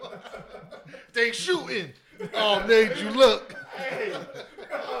 They shooting. Oh, made you look. Hey,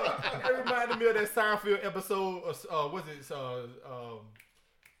 it reminded me of that Seinfeld episode. Was it?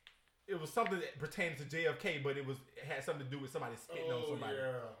 It was something that pertained to JFK, but it had something to do with somebody spitting on somebody.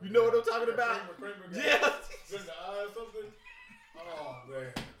 Yeah. You know what I'm talking about? Kramer Yeah. In the eye or something. Oh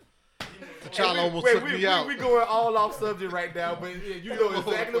man. Child Hey, almost wait, took me out. We going all off subject right now, but yeah, you know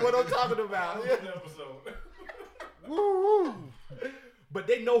exactly what I'm talking about. That was the episode. Woo, woo. But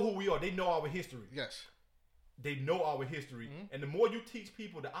they know who we are. They know our history. Yes. They know our history. And the more you teach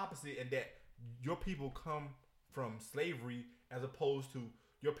people the opposite and that your people come from slavery as opposed to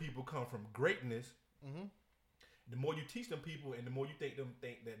your people come from greatness, the more you teach them people and the more you think that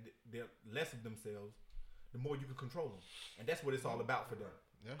they're less of themselves, the more you can control them. And that's what it's all about for them.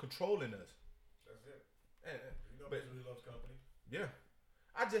 Yeah. Controlling us. That's it. And, You know, but misery loves company. yeah.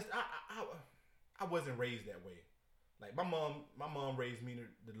 I wasn't raised that way. Like my mom raised me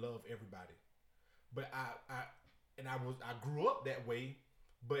to love everybody, but I grew up that way.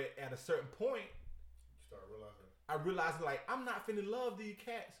 But at a certain point, You start realizing. I realized like I'm not finna love these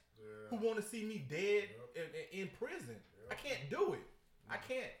cats who want to see me dead in prison. I can't do it. I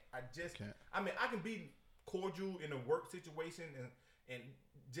can't. I just Can't. I mean, I can be cordial in a work situation and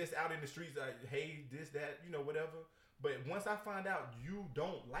just out in the streets, like, hey, this, that, whatever. But once I find out you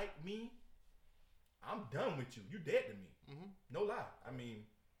don't like me, I'm done with you. You dead to me. No lie. I mean,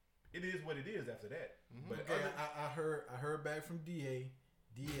 it is what it is after that. But Okay, I heard back from DA.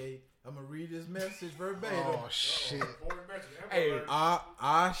 I'm gonna read this message verbatim. Oh shit! Hey,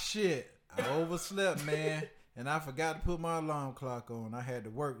 Shit. I overslept, man, and I forgot to put my alarm clock on. I had to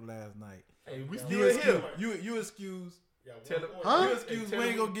work last night. hey, we You still excuse. here. You excuse. Tell him, Huh? You excuse. Hey, We tell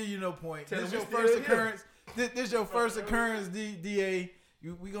ain't him- gonna give you no point. tell This him your we first still here. occurrence. This your first occurrence, DA.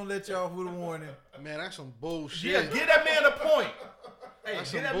 We gonna let you off with a warning. Man, that's some bullshit. Yeah, get that man a point. Hey,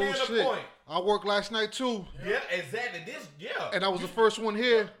 That's get some that man bullshit. a point. I worked last night too, Yeah, exactly. Yeah. and I was the first one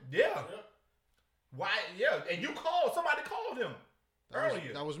here. Yeah. Why? Yeah, and you called. Somebody called him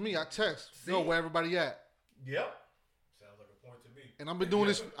earlier. That was me. I text. See? Yo, where everybody at? Yep. Sounds like a point to me. And I've been doing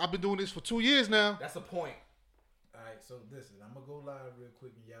this. I've been doing this for 2 years now. That's a point. All right, so listen, I'm gonna go live real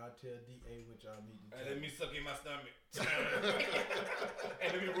quick, and y'all tell DA what y'all need to tell. Let me suck in my stomach.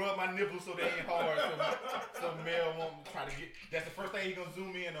 And let me rub my nipples so they ain't hard. So Mel won't try to get. That's the first thing he gonna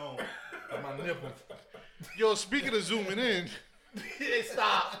zoom in on my nipples. Yo, speaking of zooming in,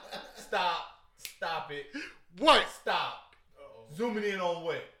 Stop it. what? Stop. Zooming in on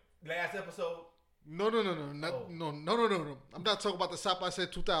what? Last episode. No, not, no. I'm not talking about the South by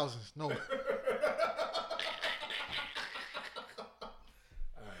said 2000s. No.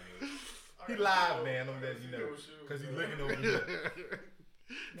 He live, man. I'm letting you know, cause he's looking over here.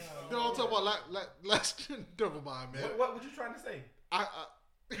 No, I'm talking about last. Never mind, man. What you trying to say? I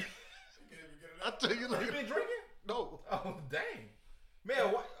tell you You later. been drinking? No. Oh dang,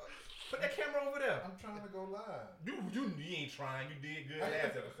 man. What? Put that camera over there. I'm trying to go live. You ain't trying. You did good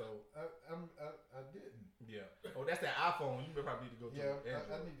last episode. I didn't. Yeah. Oh, that's that iPhone. You probably need to go to Yeah, I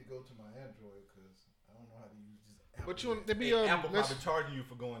Android. need to go to my Android because I don't know how to use this. Apple But you yet. let me Hey, Apple let's probably charging you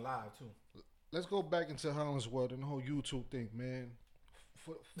for going live too. let's go back into Holland's world and the whole YouTube thing, man.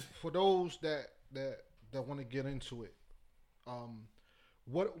 For those that want to get into it,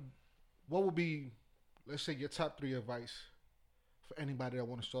 what would be, let's say, your top 3 advice for anybody that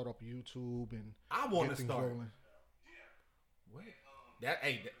want to start up YouTube and I want get to things start. rolling? What?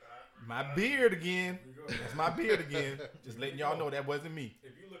 My beard again. That's my beard again. Just letting y'all know that wasn't me.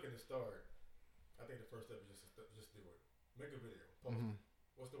 If you're looking to start, I think the first step is just do it. Make a video. Post it.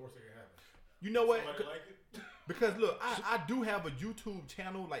 What's the worst that can happen? You know what? Somebody like it? Because look, I do have a YouTube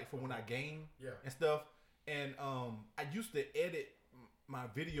channel like for when I game Yeah. and stuff, and I used to edit my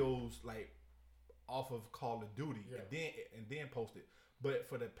videos like off of Call of Duty Yeah. and then post it. But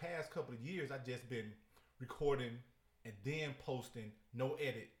for the past couple of years, I just been recording and then posting, no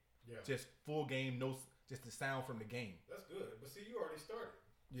edit, Yeah. just full game, just the sound from the game. That's good. But see, you already started.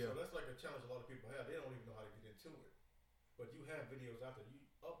 Yeah. So that's like a challenge a lot of people have. They don't even know how to get into it. But you have videos out there. You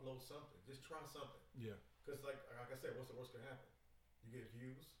upload something. Just try something. Yeah, Because like I said, what's the worst can happen? You get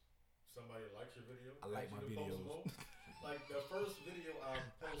views. Somebody likes your video. I like asks my you to post videos. more. Like the first video I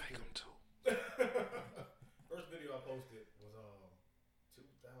posted. too. First video I posted was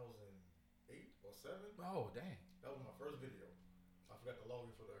 2008 or 7. Oh dang. That was my first video. I forgot to log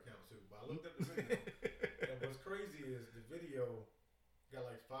in for the account too, but I looked at the video. And what's crazy is the video got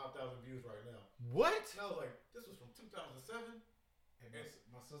like 5,000 views right now. What? And I was like, this was from 2007. And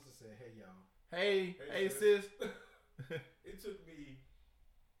my sister said, "Hey y'all, Hey, Hey, sis. It took me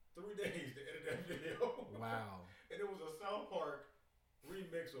 3 days to edit that video. Wow. And it was a South Park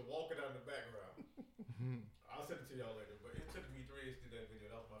remix with Walking Out in the background. I'll send it to y'all later, but it took me 3 days to do that video.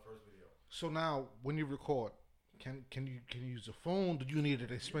 That was my first video. So now, when you record, can you use a phone? Do you need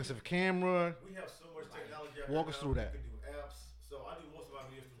an expensive camera? We have so much technology. Walk us through that. We can do apps. So I do most of my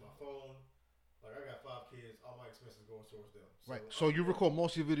videos through my phone. Like I got 5 kids. All my expenses go towards them. Right. So you record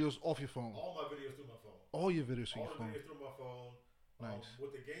most of your videos off your phone. all my videos through my phone. All your videos on All your the phone. videos through my phone. Nice.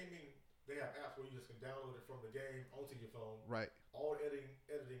 With the gaming, they have apps where you just can download it from the game onto your phone. Right. All editing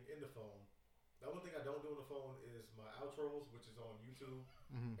in the phone. The only thing I don't do on the phone is my outros, which is on YouTube.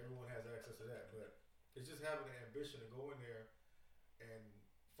 Everyone has access to that, but it's just having the ambition to go in there and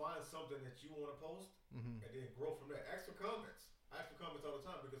find something that you want to post, and then grow from there. Ask for comments. I ask for comments all the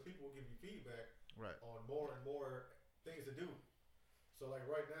time because people will give you feedback Right. on more and more things to do. So like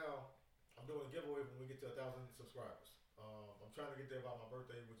right now, I'm doing a giveaway when we get to 1,000 subscribers. I'm trying to get there by my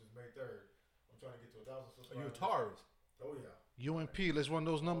birthday, which is May 3rd. I'm trying to get to 1,000 Are subscribers. you a Taurus? Oh yeah. UMP, let's run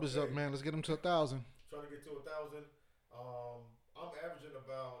those numbers up, Okay. man. Let's get them to 1,000. Trying to get to 1,000. I'm averaging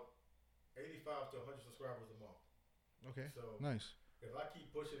about 85 to 100 subscribers a month. Okay, So nice. if I keep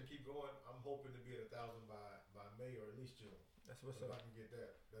pushing and keep going, I'm hoping to be at 1,000 by May or at least June. That's what's If I up. can get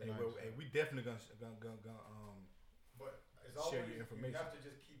that. That's Hey, nice. well, hey, we definitely gonna But it's share always your you information. have to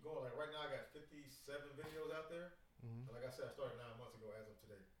just keep going. Like right now, I got 57 videos out there. Mhm. And like I said, I started 9 months ago as of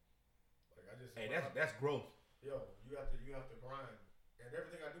today. Like I just Hey, that's growth. yo, you have to grind. And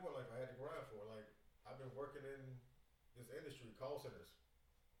everything I do in life, I had to grind for. Like I've been working in this industry, call centers,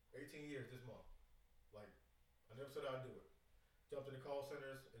 18 years this month. Like I never said I'd do it. Jumped in the call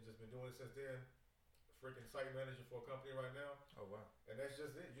centers and just been doing it since then. Freaking site manager for a company right now. Oh wow. And that's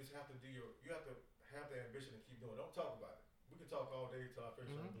just it. You just have to you have to have the ambition to keep doing it. Don't talk about it. We can talk all day till I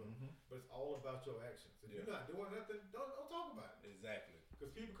finish on blue. But it's all about your actions. If you're not doing nothing, don't talk about it. Exactly.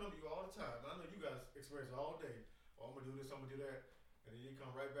 Because people come to you all the time. And I know you guys experience it all day. Oh, I'm gonna do this, I'm gonna do that. And then you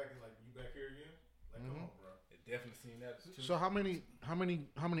come right back and like, you back here again? Like, come on, bro. It definitely seen that too. So how many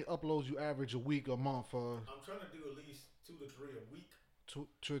uploads you average a week, a month? I'm trying to do at least 2 to 3 a week. Two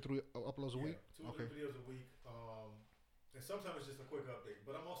or three uploads a week? 2 to 3 videos a week. And sometimes it's just a quick update.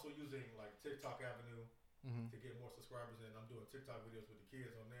 But I'm also using like TikTok Avenue to get more subscribers in. I'm doing TikTok videos with the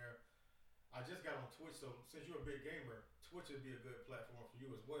kids on there. I just got on Twitch, so since you're a big gamer, Twitch would be a good platform for you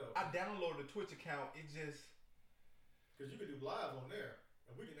as well. I downloaded the Twitch account. It just Because you can do live on there,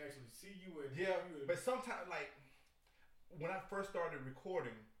 and we can actually see you and yeah. hear you. But sometimes, like when I first started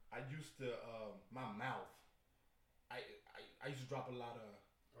recording, I used to my mouth. I used to drop a lot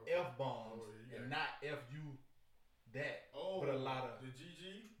of F bombs and not F you that, but a lot of the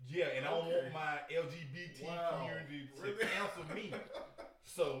GG. yeah. And I don't want my LGBT community to cancel me.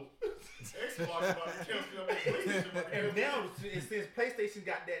 So Xbox about to cancel me. PlayStation about to and cancel now me. since PlayStation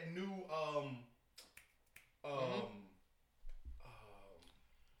got that new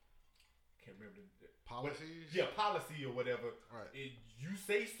can't remember the Policies? policy or whatever. Right. You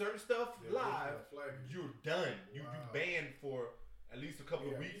say certain stuff Yeah, live, they flag you. you're done. You Wow. banned for at least a couple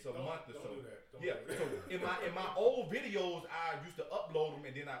of Yeah, weeks, a month or so. Don't do that. Don't Yeah. do So that. in my old videos, I used to upload them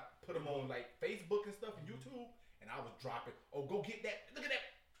and then I put them on like Facebook and stuff and YouTube, and I was dropping. Oh, go get that! Look at that!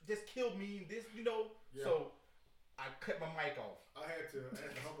 Just killed me. This, Yeah. So I cut my mic off. I had to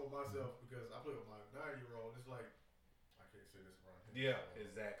humble myself because I play with my 9-year-old. It's like I can't say this around here. Yeah,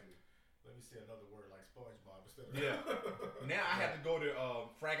 exactly. Let me say another word like SpongeBob instead of Yeah. Now I have to go to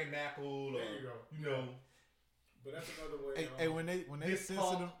Fragganackle or There you go. But that's another way. Hey, when they This censor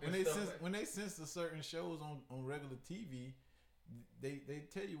punk them, and stuff like- when they censor certain shows on regular TV, they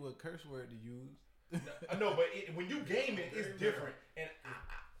tell you what curse word to use. I know, but when you gaming, it's different, and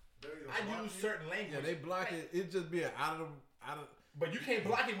I use certain language. Yeah, they block it. It just be out of. But you can't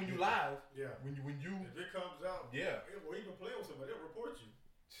block it when you live. Yeah. When you If it comes out, Yeah. or even play with somebody, they'll report you.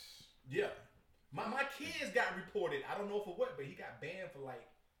 yeah. My kids got reported. I don't know for what, but he got banned for like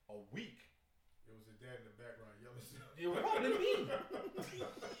a week. It was his dad in the background yelling. It wasn't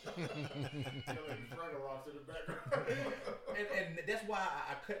me. Yelling Fraggle Rocks in the background. and that's why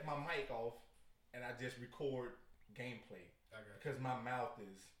I cut my mic off and I just record gameplay I got you. because my mouth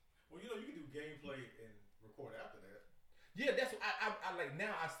is. Well, you can do gameplay and record after that. Yeah, that's what I like.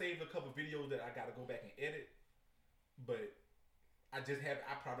 Now I saved a couple videos that I got to go back and edit, but I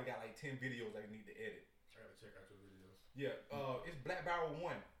probably got like 10 videos I need to edit. I gotta check out your videos. Yeah, it's Black Barrel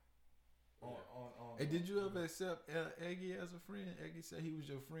 1. On Hey, did you ever accept Eggy as a friend? Eggy said he was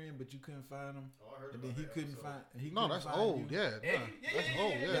your friend, but you couldn't find him, Oh, I heard and about then he that couldn't episode. find. No, that's old. You. Yeah, that's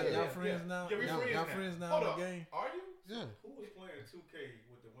old. Y'all Yeah. friends now? Yeah, we Y'all friends friends now Hold in up. the game? Are you? Yeah. Who was playing 2K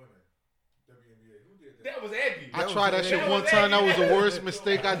with the women? WNBA. Who did that? That was Eggy. I tried that shit That one was time. That was the Eggy. worst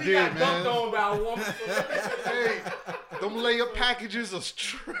mistake I He did, got dunked man. on by a woman. Hey, them layup packages are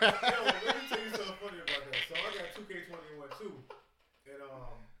trash. Yo, let me tell you something funny about that. So I got 2K21 too, and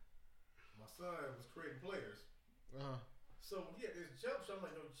my son was creating players. So he had this jump shot. I'm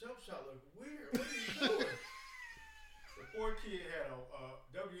like, no, jump shot look weird. What are you doing? The poor kid had a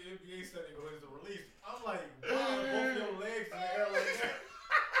WNBA setting on his release. I'm like, wow, both your legs in the air like that.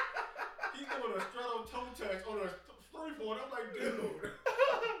 He's doing a straddle toe touch on a 3-point. I'm like, dude.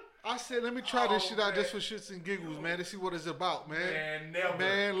 I said, let me try this shit out just for shits and giggles, man, to see what it's about, man. Man, never.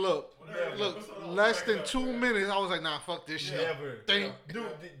 Man, look, less than 2 minutes, I was like, nah, fuck this shit. Never. Thank- Dude,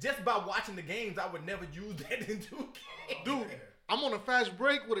 just by watching the games, I would never use that in 2K. Dude, I'm on a fast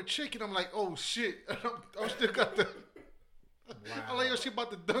break with a chick, and I'm like, oh shit, I'm still got the. I'm like, yo, she about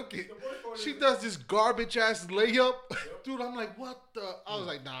to dunk it. She does this garbage ass layup, dude. I'm like, what the? I was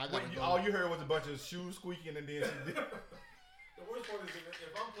like, nah, I gotta All go. you heard was a bunch of shoes squeaking, and then she did. The worst part is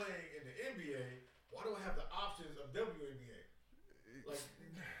if I'm playing in the NBA, why do I have the options of WNBA? Like,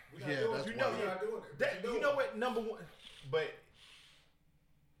 we're not Yeah, doing that's it. wild. We're not doing it. That, But you know what? Number one, but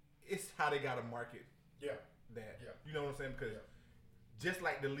it's how they gotta market Yeah, that. Yeah. You know what I'm saying? Because Yeah. just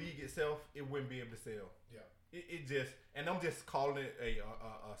like the league itself, it wouldn't be able to sell. yeah. It just, and I'm just calling it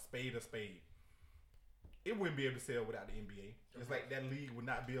a spade a spade. It wouldn't be able to sell without the NBA. Just like that league would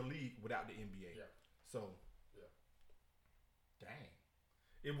not be a league without the NBA. Yeah. So, Yeah. dang,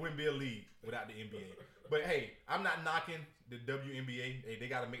 it wouldn't be a league without the NBA. But hey, I'm not knocking the WNBA. Hey, they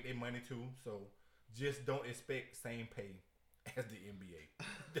got to make their money too. So just don't expect same pay as the NBA.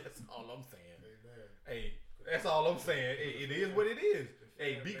 That's all I'm saying. Amen. Hey, that's all I'm saying. It is what it is.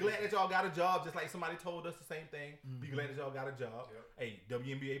 Hey, be glad that y'all got a job, just like somebody told us the same thing. Be glad that y'all got a job. Yep. Hey,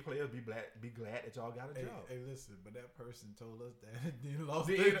 WNBA players, be glad that y'all got a Hey, job. hey, listen, but that person told us that they lost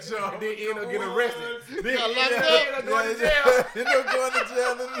They their job. end up getting arrested. They got locked end up. up going to jail. They end up going to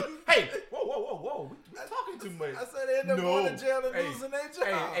jail. Hey, whoa. We talking too much. I said they end up going to jail and Hey, losing their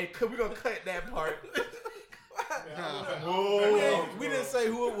job. Hey, we gonna cut that part. Whoa. We didn't say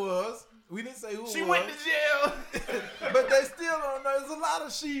who it was. We didn't say who She it was. went to jail. But they still don't know. There's a lot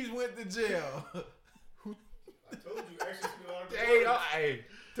of she's went to jail. I told you, actions speak louder than Hey, words. Hey,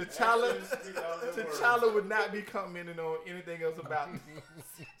 Actions speak louder than words. T'Challa would not be commenting on anything else about.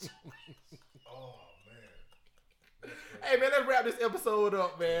 Oh, man. Hey man, let's wrap this episode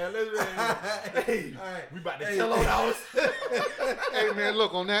up, man. Hey, All right. we about to Hey. chill on ours. Hey man,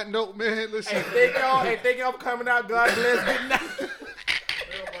 look, on that note, man, listen. Hey, thank y'all for coming out. God bless. Good night.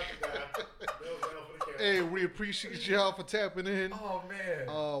 Bell about to die. Bell for the camera. Hey, we appreciate y'all for tapping in. Oh man.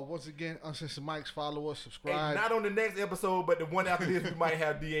 Once again, Uncensored Mics, follow us, Hey, subscribe. not on the next episode, but the one after this, we might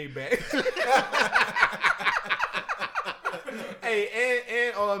have DA back.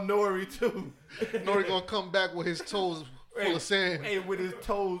 Hey, and Nori too. Nori gonna come back with his toes full of sand. Hey, with his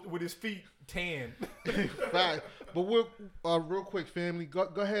toes, with his feet tan. Right. But we'll real quick, family. Go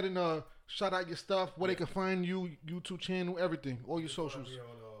ahead and shout out your stuff, where they can find you, YouTube channel, everything, all your socials. Be on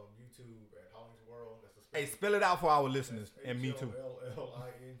YouTube at Hollings World. That's the Hey, spell it out for our listeners and me too.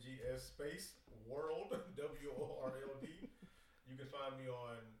 HOLLINGS space world WORLD. You can find me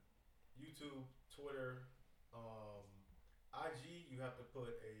on YouTube, Twitter, IG. You have to put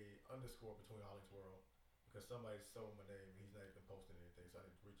a underscore between Hollings World because somebody stole my name. He's not even posting anything, so I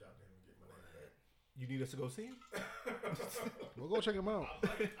need to reach out to him and get my name back. You need us to go see him? We'll go check him out.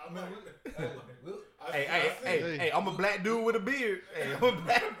 Hey, I'm a black dude with a beard. Hey, I'm a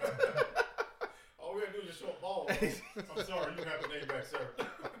black. All we gotta do is just show a ball. I'm sorry, you have the name back, sir.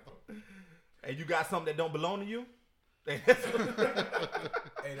 Hey, you got something that don't belong to you? Hey,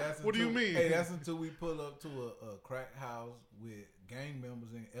 What do you mean? Hey, that's until we pull up to a crack house with gang members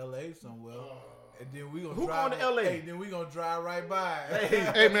in L.A. somewhere, and then we gonna Who drive going to LA? Hey, then we gonna drive right by.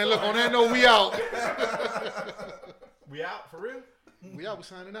 Hey man, look, on that note, we out. We out for real? We out. We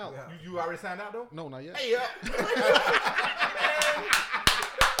signing out. Yeah. You already signed out though? No, not yet. Hey,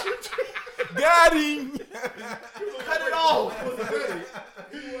 got him. Cut it off.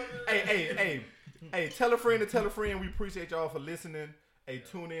 Hey, tell a friend to tell a friend. We appreciate y'all for listening. Hey,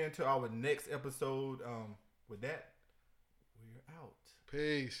 tune in to our next episode. With that, we're out.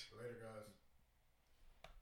 Peace. Later,